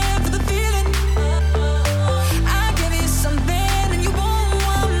something for the feeling. I'll give you something and you won't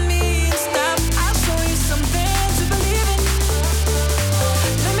want me to stop. I'll show you something to believe in.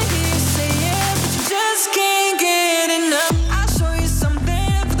 Let me hear you say yes, but you just can't get enough. I'll show you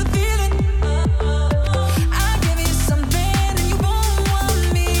something for the feeling. I'll give you something and you won't want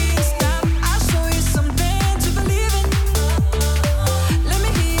me to stop. I'll show you something to believe in. Let me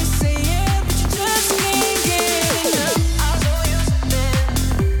hear you say yes, but you just can't get enough. I'll show you something.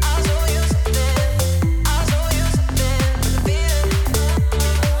 I'll show you something. I'll show you something for the feeling.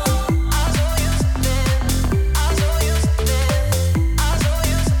 I'll show you something. I'll show you something. I'll show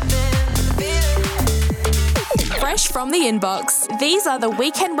you something for the feeling. Fresh from the inbox, these are the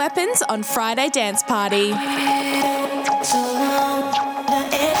Weekend Weapons on Friday Dance Party. So long, not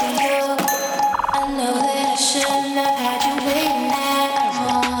ending you. I know that I shouldn't have had you waiting that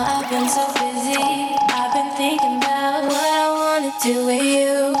long. I've been so busy, I've been thinking about what I wanna do with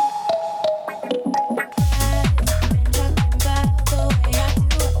you.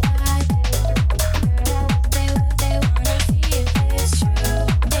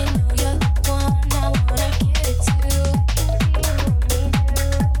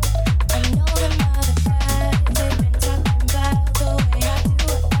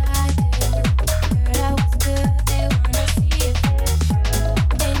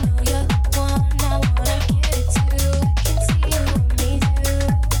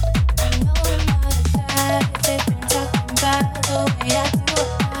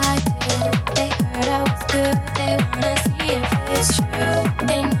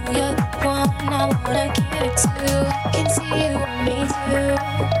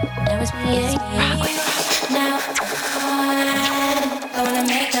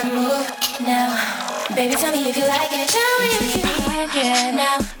 Baby, tell me if you like it. Tell me if you like it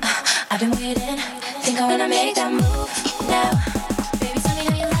now. I've been waiting. Think I wanna make that move now. Baby, tell me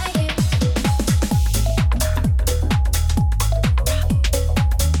how you like it.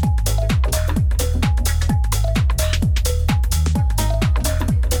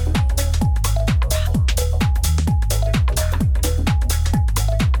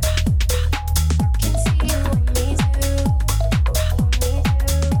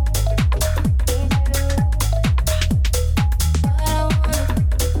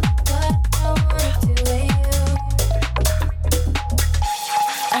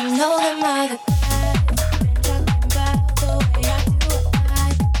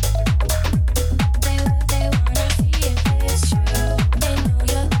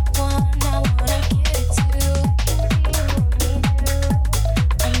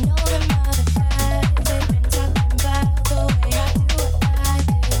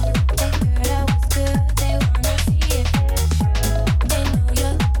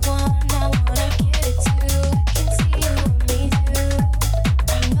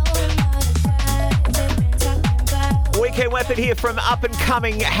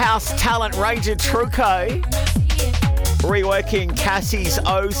 up-and-coming house talent Ranger Truco reworking Cassie's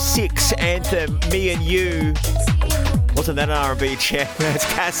 06 anthem, Me and You. Wasn't that an R&B champ? That's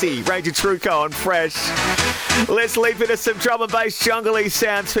Cassie, Ranger Truco on Fresh. Let's leap into some drum and bass jungle-y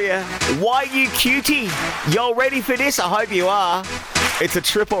sounds for you. Why You Cutie? Y'all ready for this? I hope you are. It's a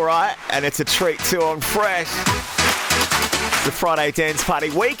triple, right? And it's a treat too on Fresh. The Friday Dance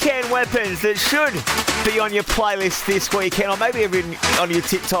Party weekend weapons that should be on your playlist this weekend, or maybe even on your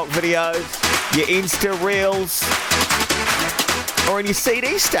TikTok videos, your Insta Reels, or in your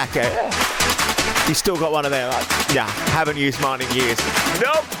CD stacker. You still got one of them? Yeah, haven't used mine in years.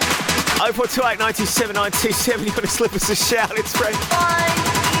 Nope. 0428 97 927. You want to slip us a shout? It's Fresh.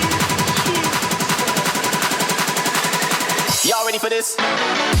 Y'all ready for this?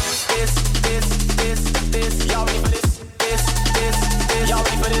 This. Y'all ready for this? This. Y'all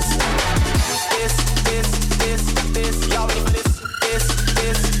ready for this? This. Y'all ready for this? This. Y'all ready for this?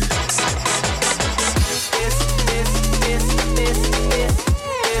 This.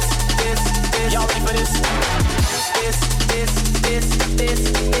 Y'all ready for this? This. Y'all ready for this? This.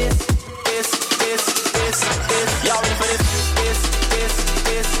 Y'all ready for this?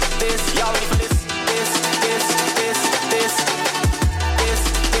 Y'all ready for this?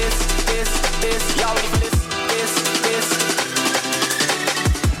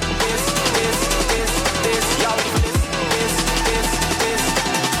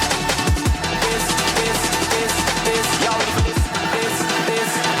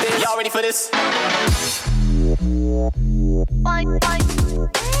 Y'all ready for this?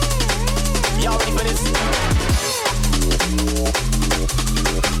 Y'all ready for this?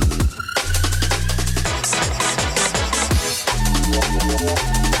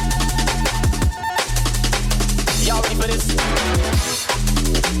 Y'all ready for this? This. Y'all ready for this?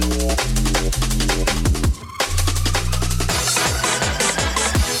 This.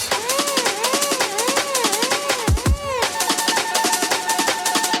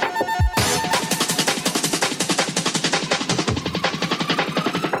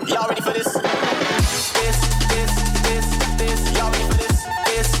 Y'all ready for this? This. Y'all ready for this? Y'all ready for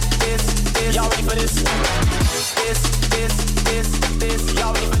this? Y'all ready for this? Y'all ready for this? Y'all ready for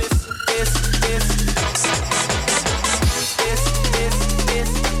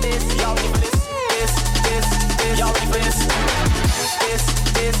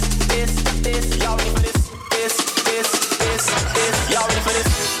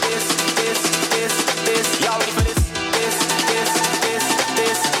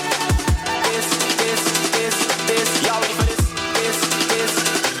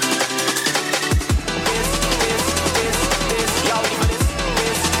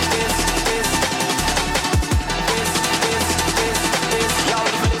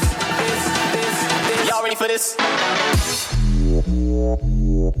this? Y'all ready for this? For this.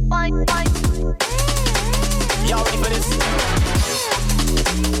 Y'all ready for this?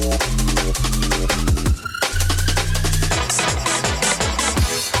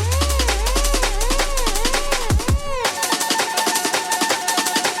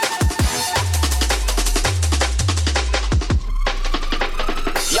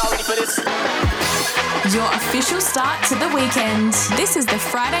 Y'all ready for this? Your official start to the weekend. This is the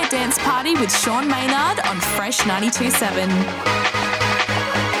Friday Dance Party with Sean Maynard on Fresh 92.7.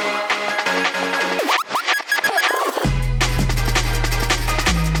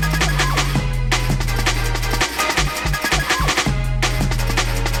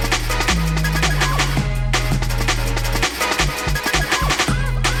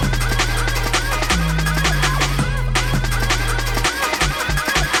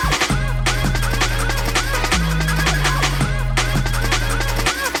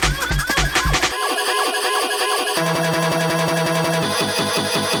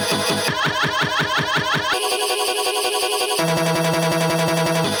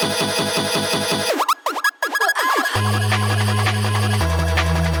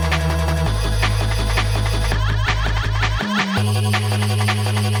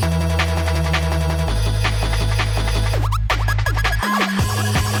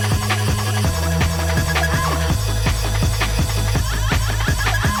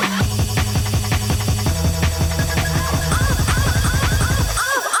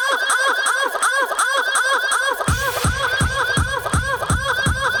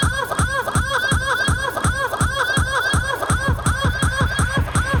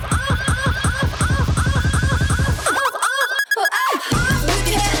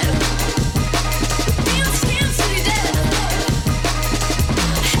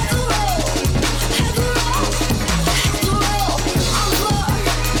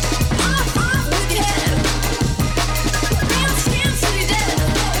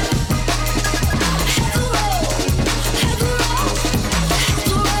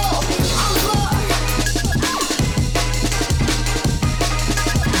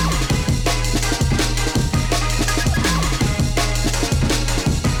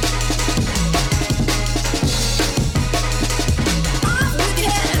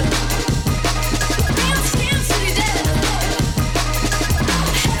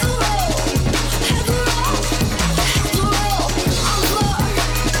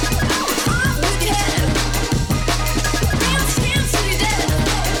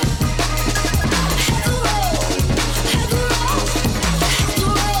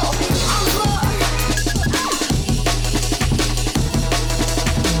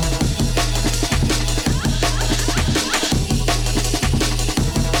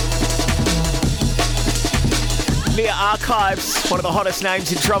 archives. One of the hottest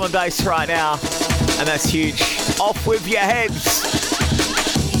names in drum and bass right now. And that's huge. Off with your heads.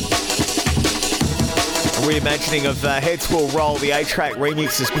 Reimagining of Heads Will Roll, the A-Track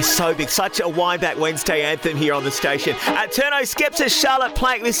remix has been so big. Such a wind-back Wednesday anthem here on the station. Turno Skepta, Charlotte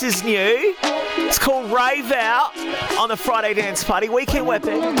Plank, this is new. It's called Rave Out on the Friday Dance Party. Weekend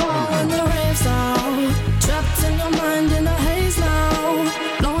Weapon. Trapped in your mind in a haze now.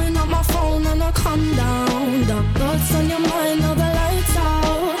 Blowing up my phone and I come down. The thoughts on your mind, all the lights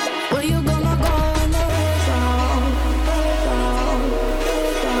out. Where you gonna go when the rain's out?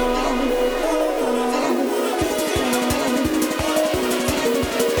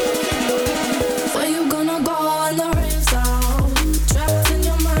 Where you gonna go when the rain's out? Trapped in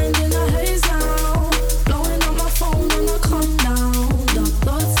your mind in a haze now. Blowing up my phone and I come down. The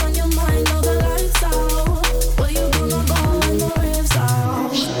thoughts on your mind, all the lights out. Where you gonna go when the rain's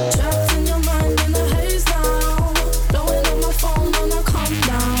out? Trapped in your mind in a haze now. Blowing up my phone and I come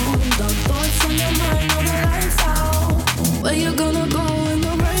down. The thoughts on your mind, all the lights out. Where you gonna go when the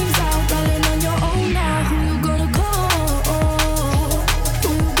rain's out? Darling, on your own now. Who you gonna call?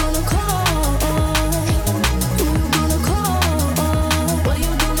 Who you gonna call? Who you gonna call? Where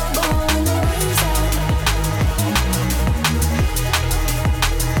you gonna go when the rain's out?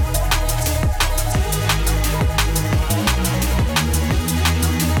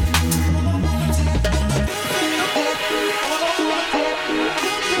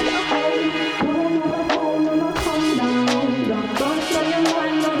 Come down. The thoughts on your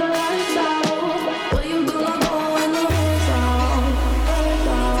mind, all the lights out. Where you gonna go when the rain's out?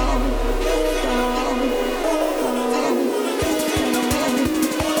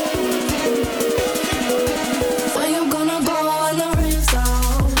 Where you gonna go when the rain's out?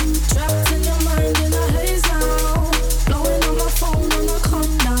 Trapped in your mind in a haze now. Blowing up my phone and I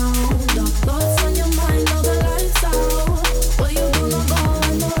come down. The thoughts on your mind, all the lights out. Where you gonna go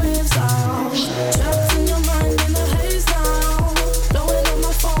when the rain's out? Trapped in your mind in a haze now. Blowing up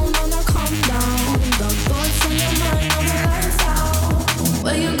my phone and I come down. The thoughts on your mind, all the lights out.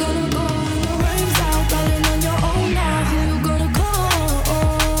 Where you gonna go when the rain's out? Darling, on your own now. Who you gonna call?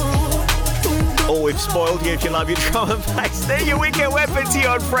 Who you gonna Oh, we've spoiled you if you love your drum and bass. There your Weekend Weapons here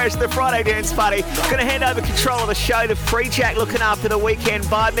on Fresh, the Friday Dance Party. Gonna hand over control of the show to Freejak, looking after the weekend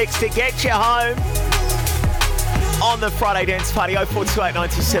vibe mix to get you home on the Friday Dance Party. 0428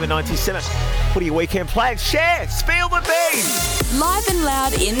 97 97. What are your weekend plans? Share, spill the beans. Live and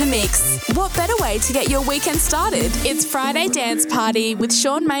loud in the mix. What better way to get your weekend started? It's Friday Dance Party with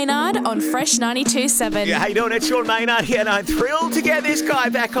Sean Maynard on Fresh 92.7. Yeah, how you doing? It's Sean Maynard here, and I'm thrilled to get this guy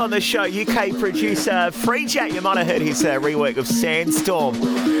back on the show. UK producer Freejak. You might have heard his rework of Sandstorm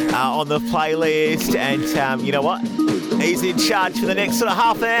on the playlist, and you know what? He's in charge for the next sort of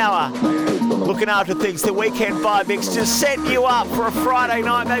half an hour, looking after things. The weekend vibe mix, just setting you up for a Friday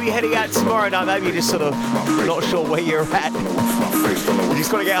night, maybe heading out tomorrow night, maybe you're just sort of not sure where you're at. You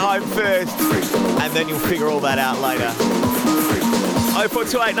just got to get home first, and then you'll figure all that out later.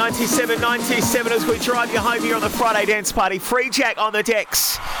 0428 97 97 as we drive you home here on the Friday Dance Party. Freejak on the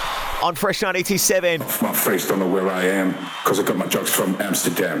decks on Fresh 92.7. My face don't know where I am, because I got my drugs from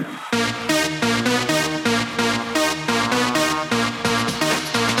Amsterdam.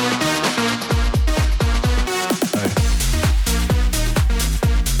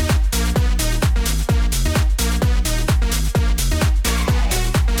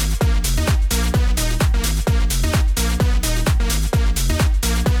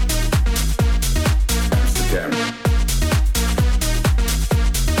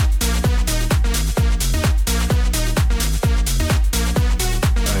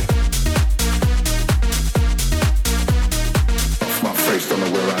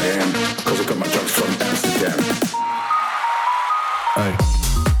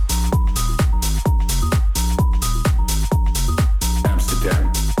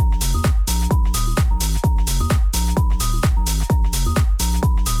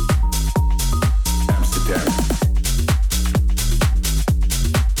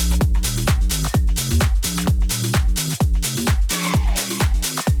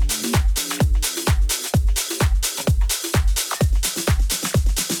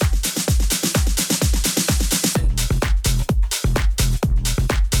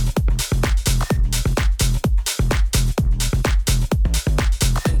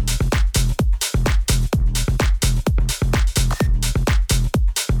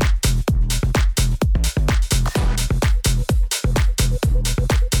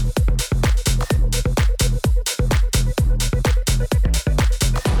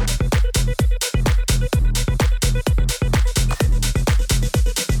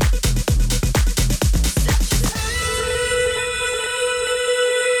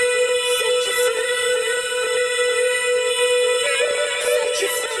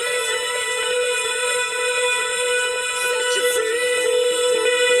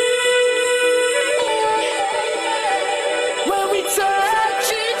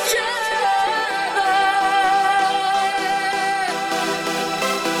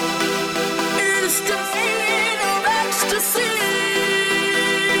 state of ecstasy.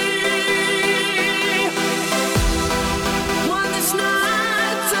 Want this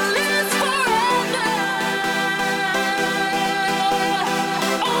night to live forever.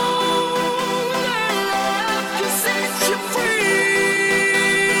 Only love can set you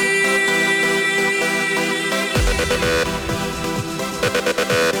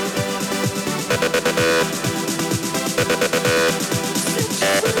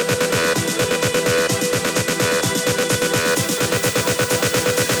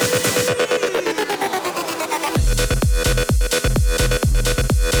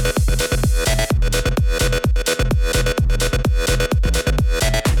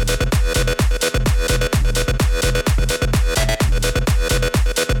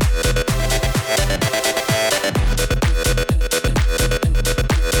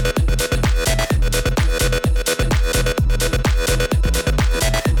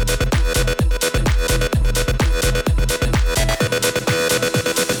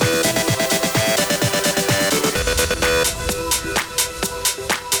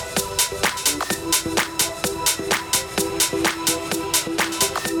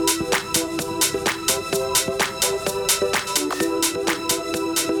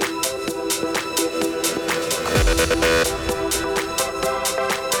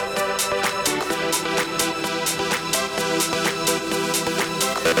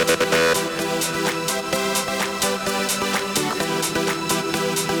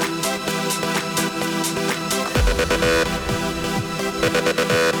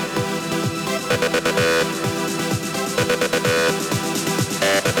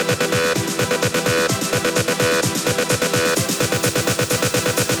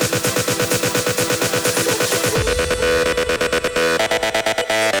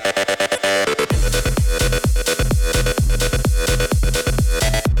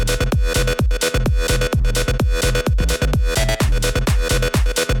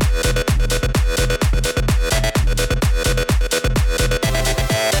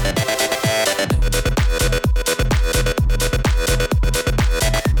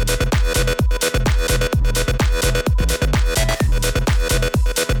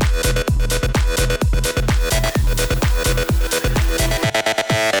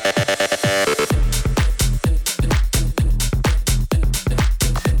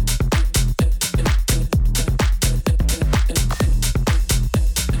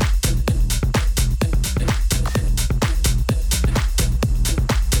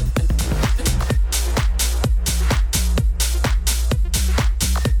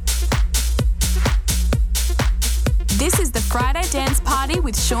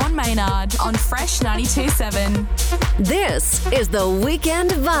with Sean Maynard on Fresh 92.7. This is the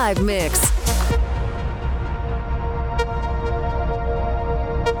Weekend Vibe Mix.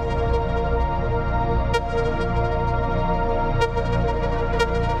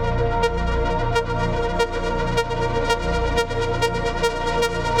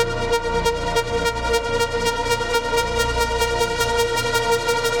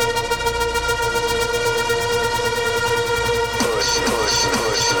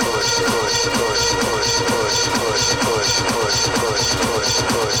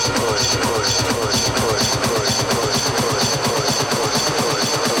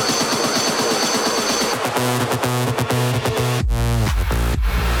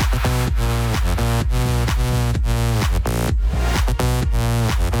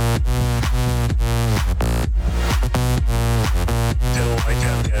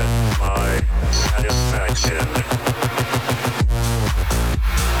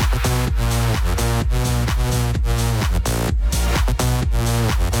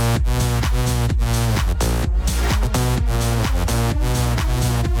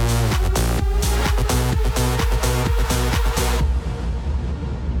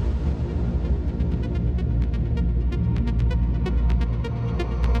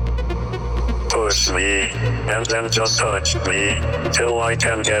 And then just touch me till I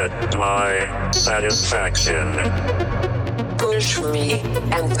can get my satisfaction. Push me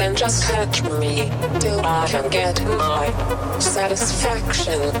and then just touch me till I can get my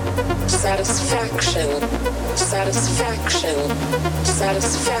satisfaction. Satisfaction. Satisfaction.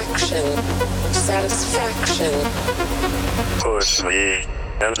 Satisfaction. Satisfaction. Push me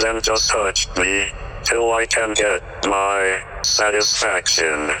and then just touch me till I can get my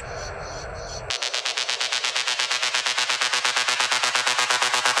satisfaction.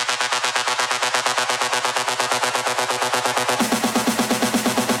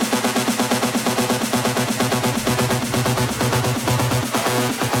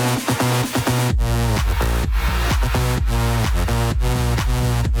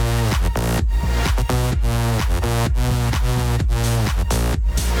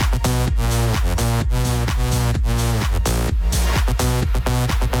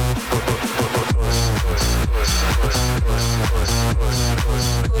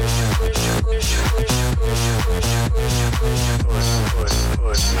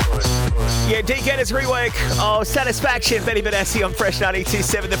 Yeah, D Getter's rework of Satisfaction, Benny Benassi on Fresh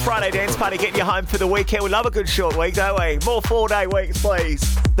 92.7, the Friday dance party, getting you home for the weekend. We love a good short week, don't we? More 4-day weeks,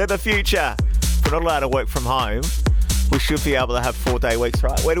 please. They're the future. If we're not allowed to work from home, we should be able to have 4-day weeks,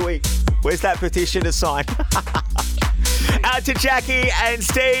 right? Where's that petition to sign? Out to Jackie and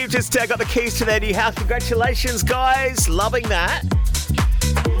Steve, just got the keys to their new house. Congratulations, guys. Loving that.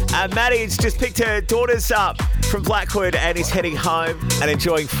 Maddie's just picked her daughters up from Blackwood and is heading home and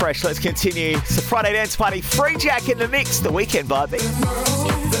enjoying Fresh. Let's continue. It's the Friday dance party. Freejak in the mix. The weekend vibe.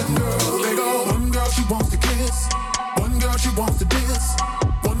 One girl, she wants to kiss. One girl, she wants to diss.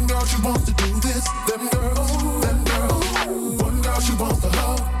 One girl, she wants to do this. Them girls. One girl, she wants to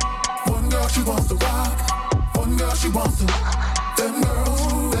hug. One girl, she wants to rock. One girl, she wants to. Them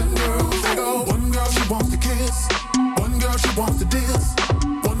girls. They go. One girl, she wants to kiss. One girl, she wants to diss.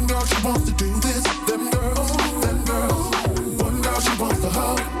 One girl, she wants to do this. Them girls. One girl, she wants to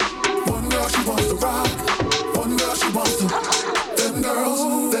hug. One girl, she wants to rock. One girl, she wants to. Them girls.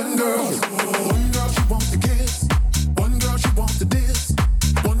 One girl, she wants to kiss. One girl, she wants to diss.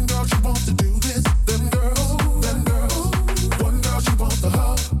 One girl, she wants to do this. Them girls. One girl, she wants to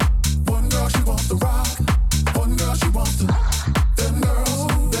hug. One girl, she wants to rock. One girl, she wants to. Them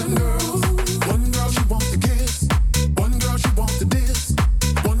girls. One girl, she wants to kiss. One girl, she wants to diss.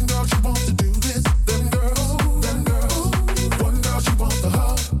 One girl, she wants to do this. Them girls. One girl, she wants to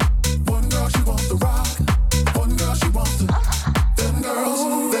hug. One girl, she wants to rock. One girl, she wants to. Them girls.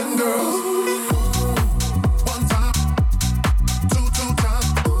 One time, two times,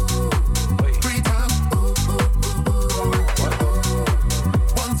 three times.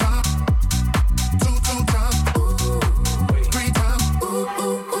 One time, two times, three times.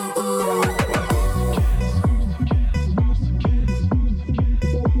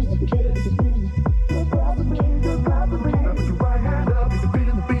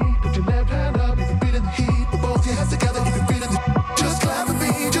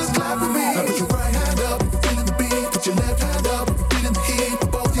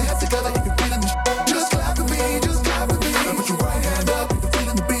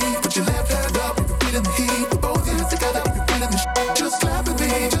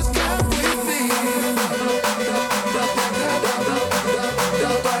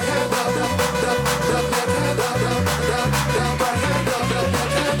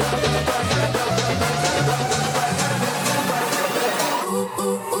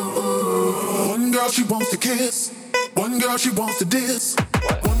 One girl, she wants to kiss. One girl, she wants to diss.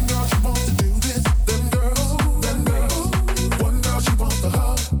 One girl, she wants to do this. Them girls. One girl, she wants to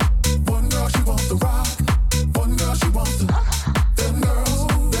hug. One girl, she wants to rock. One girl, she wants to. Them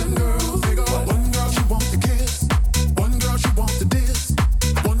girls. They go. One girl, she wants to kiss. One girl, she wants to diss.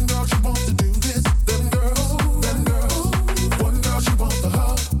 One girl, she wants to do this. Them girls. One girl, she wants to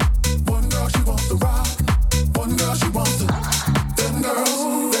hug. One girl, she wants to rock. One girl, she wants to. Them girls.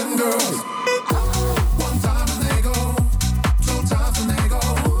 One time and they go. Two times and they go.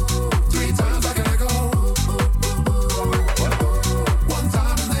 Three times I gotta go. One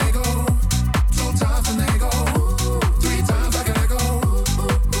time and they go. Two times and they go. Three times I gotta go.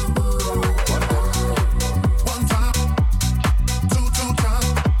 One time, two times,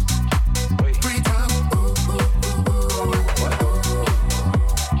 three times.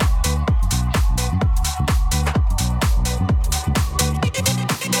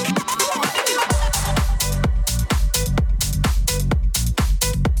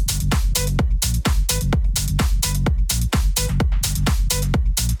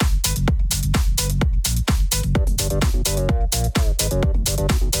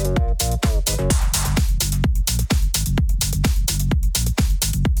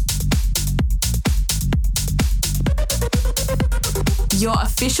 Your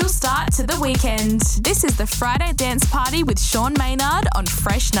official start to the weekend. This is the Friday dance party with Sean Maynard on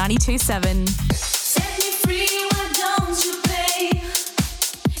Fresh 92.7. Set me free, why don't you play?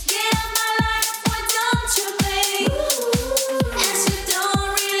 Get out my life, why don't you play? As you don't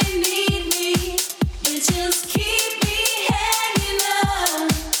really need me, you just keep me hanging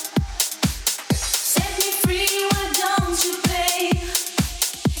up. Set me free, why don't you play?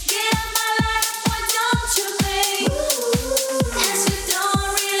 Get out my life, why don't you play? As you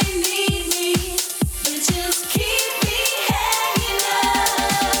don't really need me, you just keep me hanging up.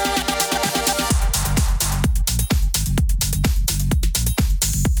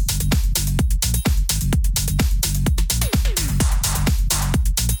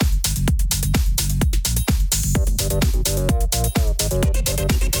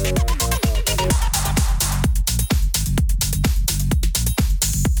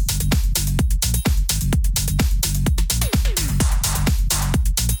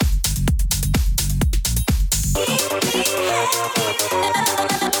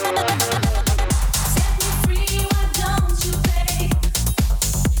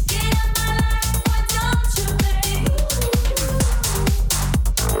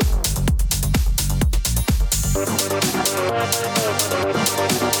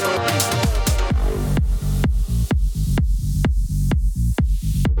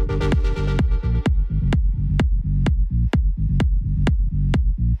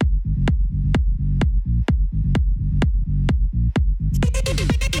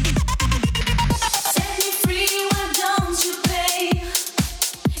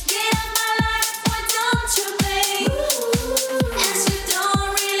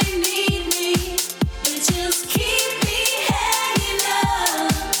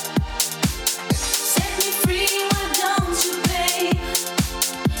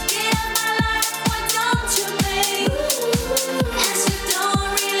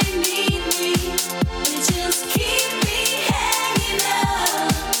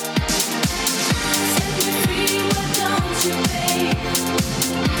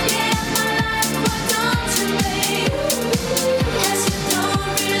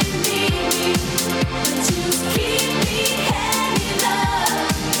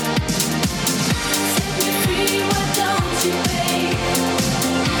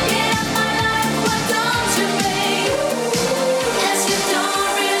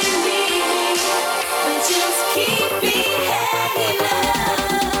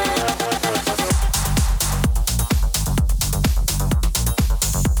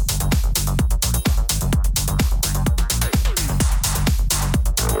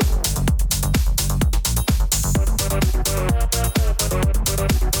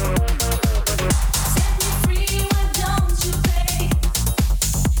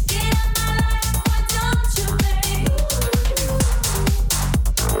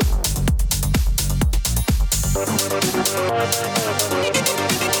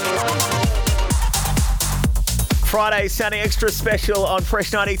 Friday sounding extra special on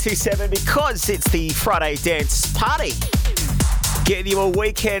Fresh 92.7 because it's the Friday Dance Party. Getting you a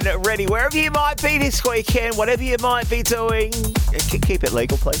weekend ready wherever you might be this weekend, whatever you might be doing. Keep it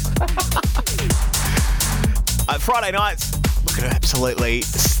legal, please. Friday nights, looking absolutely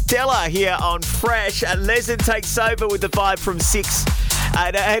stellar here on Fresh. Lezen takes over with the vibe from 6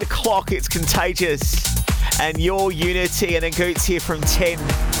 at 8 o'clock. It's Contagious and Your Unity, and then Goots here from 10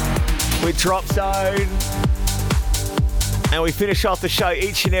 with Drop Zone. And we finish off the show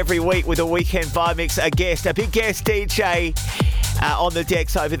each and every week with a weekend vibe mix, a big guest DJ on the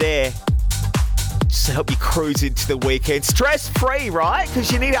decks over there. Just to help you cruise into the weekend. Stress-free, right?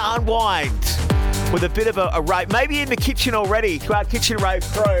 Because you need to unwind with a bit of a rave. Maybe in the kitchen already. To our kitchen rave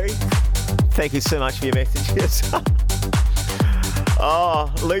crew. Thank you so much for your messages.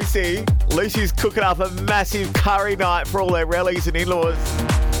 Oh, Lucy's cooking up a massive curry night for all their rallies and in-laws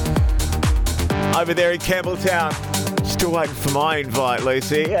over there in Campbelltown. Still waiting for my invite,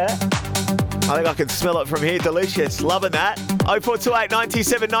 Lucy. Yeah? I think I can smell it from here. Delicious. Loving that. 0428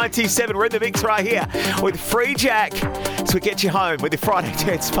 97 97. We're in the mix right here with Freejak as we get you home with the Friday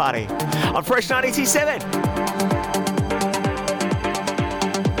Dance Party on Fresh 92.7.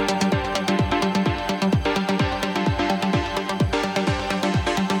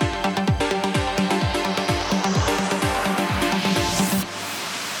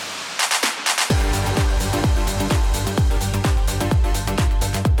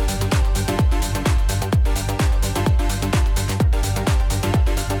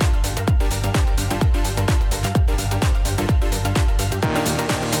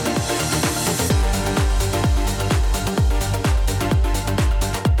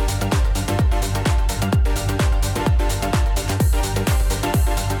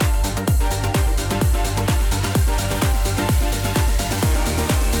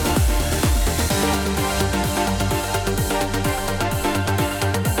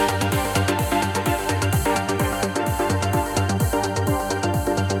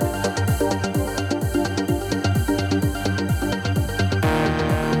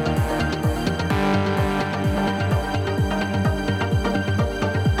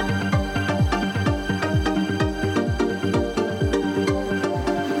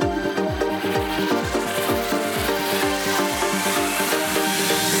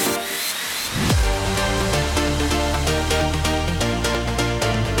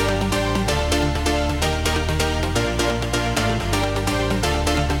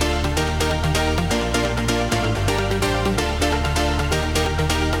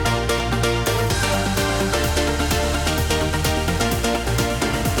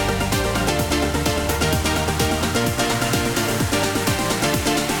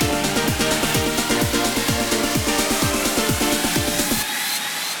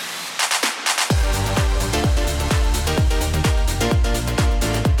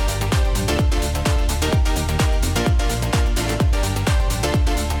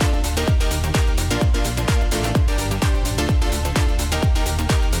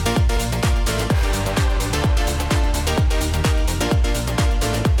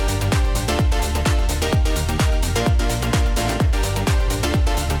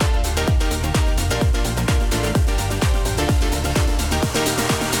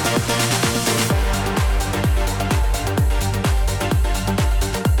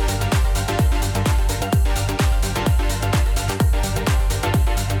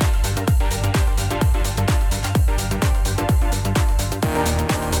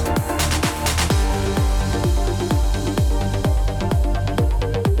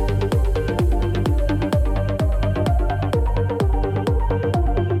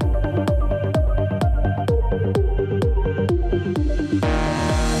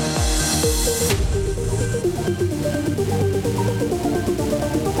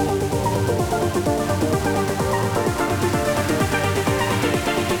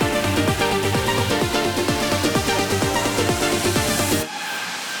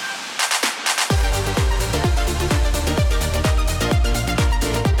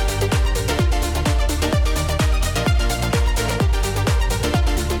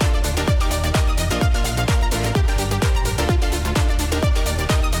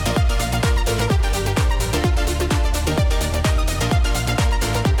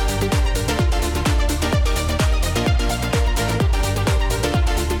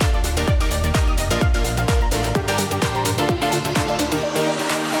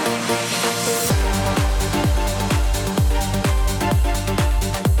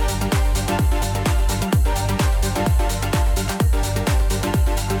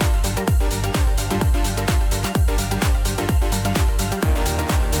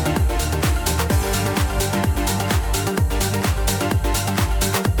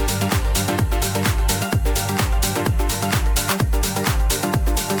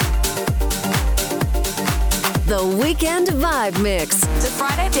 Weekend Vibe Mix. The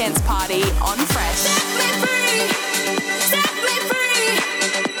Friday Dance Party on Fresh. Set me free. Set me free.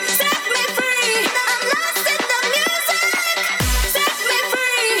 Set me free. I'm lost in the music. Set me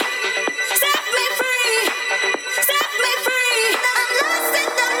free. Set me free. Set me free. I'm lost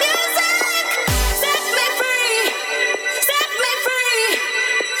in the music. Set me free. Set me free.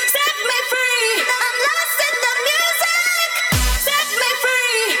 Set me free. I'm lost in the music. Set me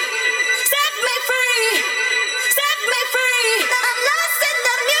free. Set me free. Set me free. I'm lost in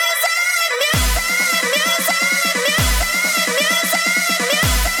the music.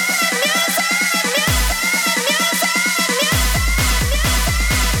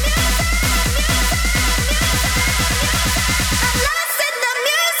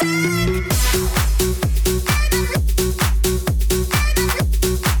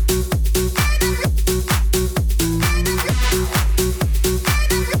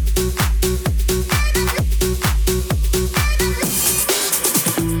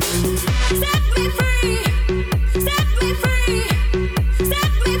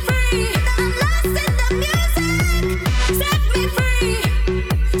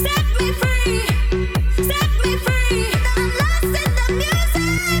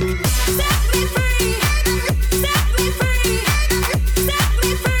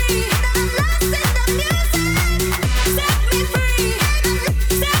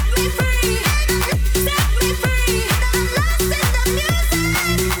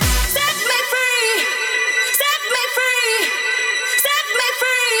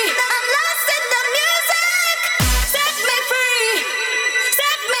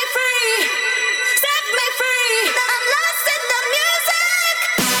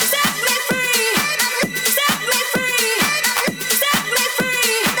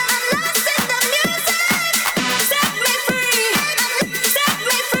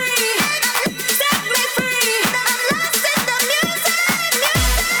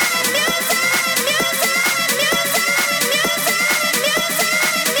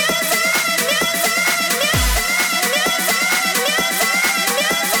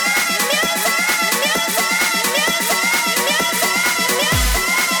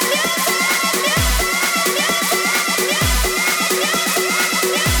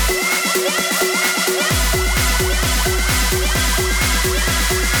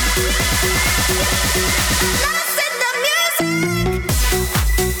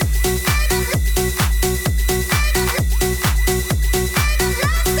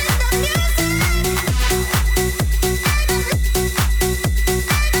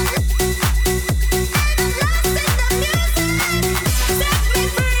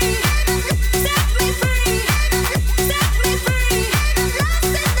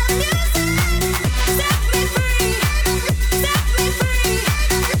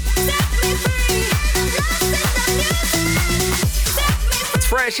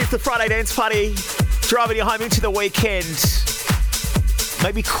 It's the Friday Dance Party, driving you home into the weekend.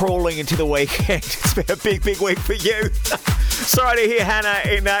 Maybe crawling into the weekend. It's been a big, big week for you. Sorry to hear Hannah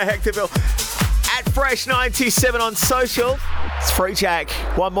in Hectorville. At Fresh927 on social, it's Freejak.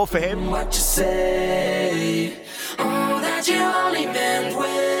 One more for him. What you say? Oh, that you only meant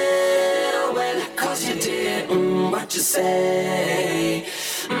well, cause you did. What you say?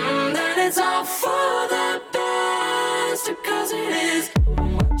 That it's all for the best, cause it is.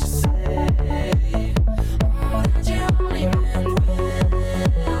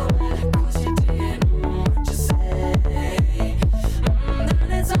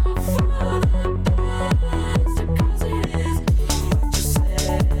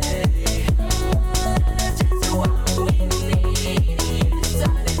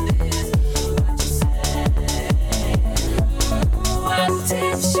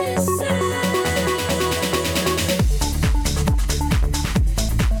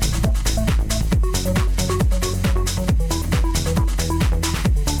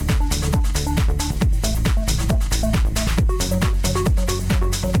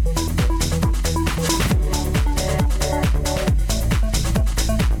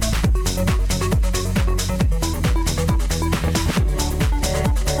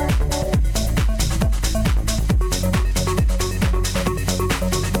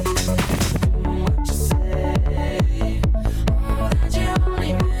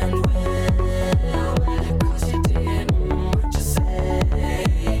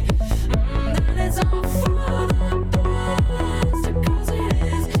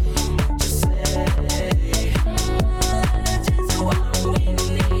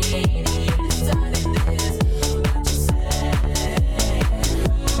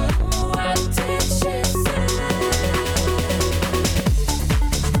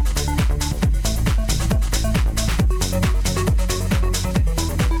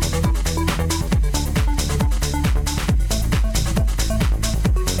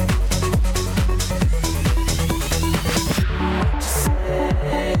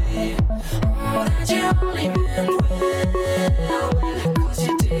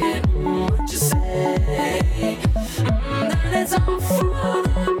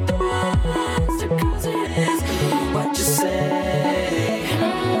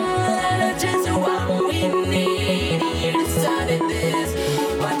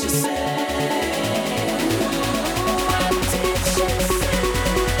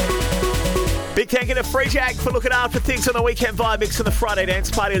 Big thank you to Freejak for looking after things on the Weekend Vibe Mix on the Friday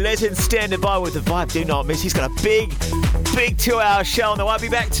Dance Party. Legend standing by with the vibe. Do not miss. He's got a big 2-hour show, and I won't be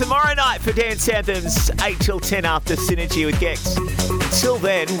back tomorrow night for Dance Anthems, 8 till 10 after Synergy with Gex. Till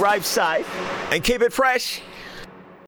then, rave safe and keep it fresh.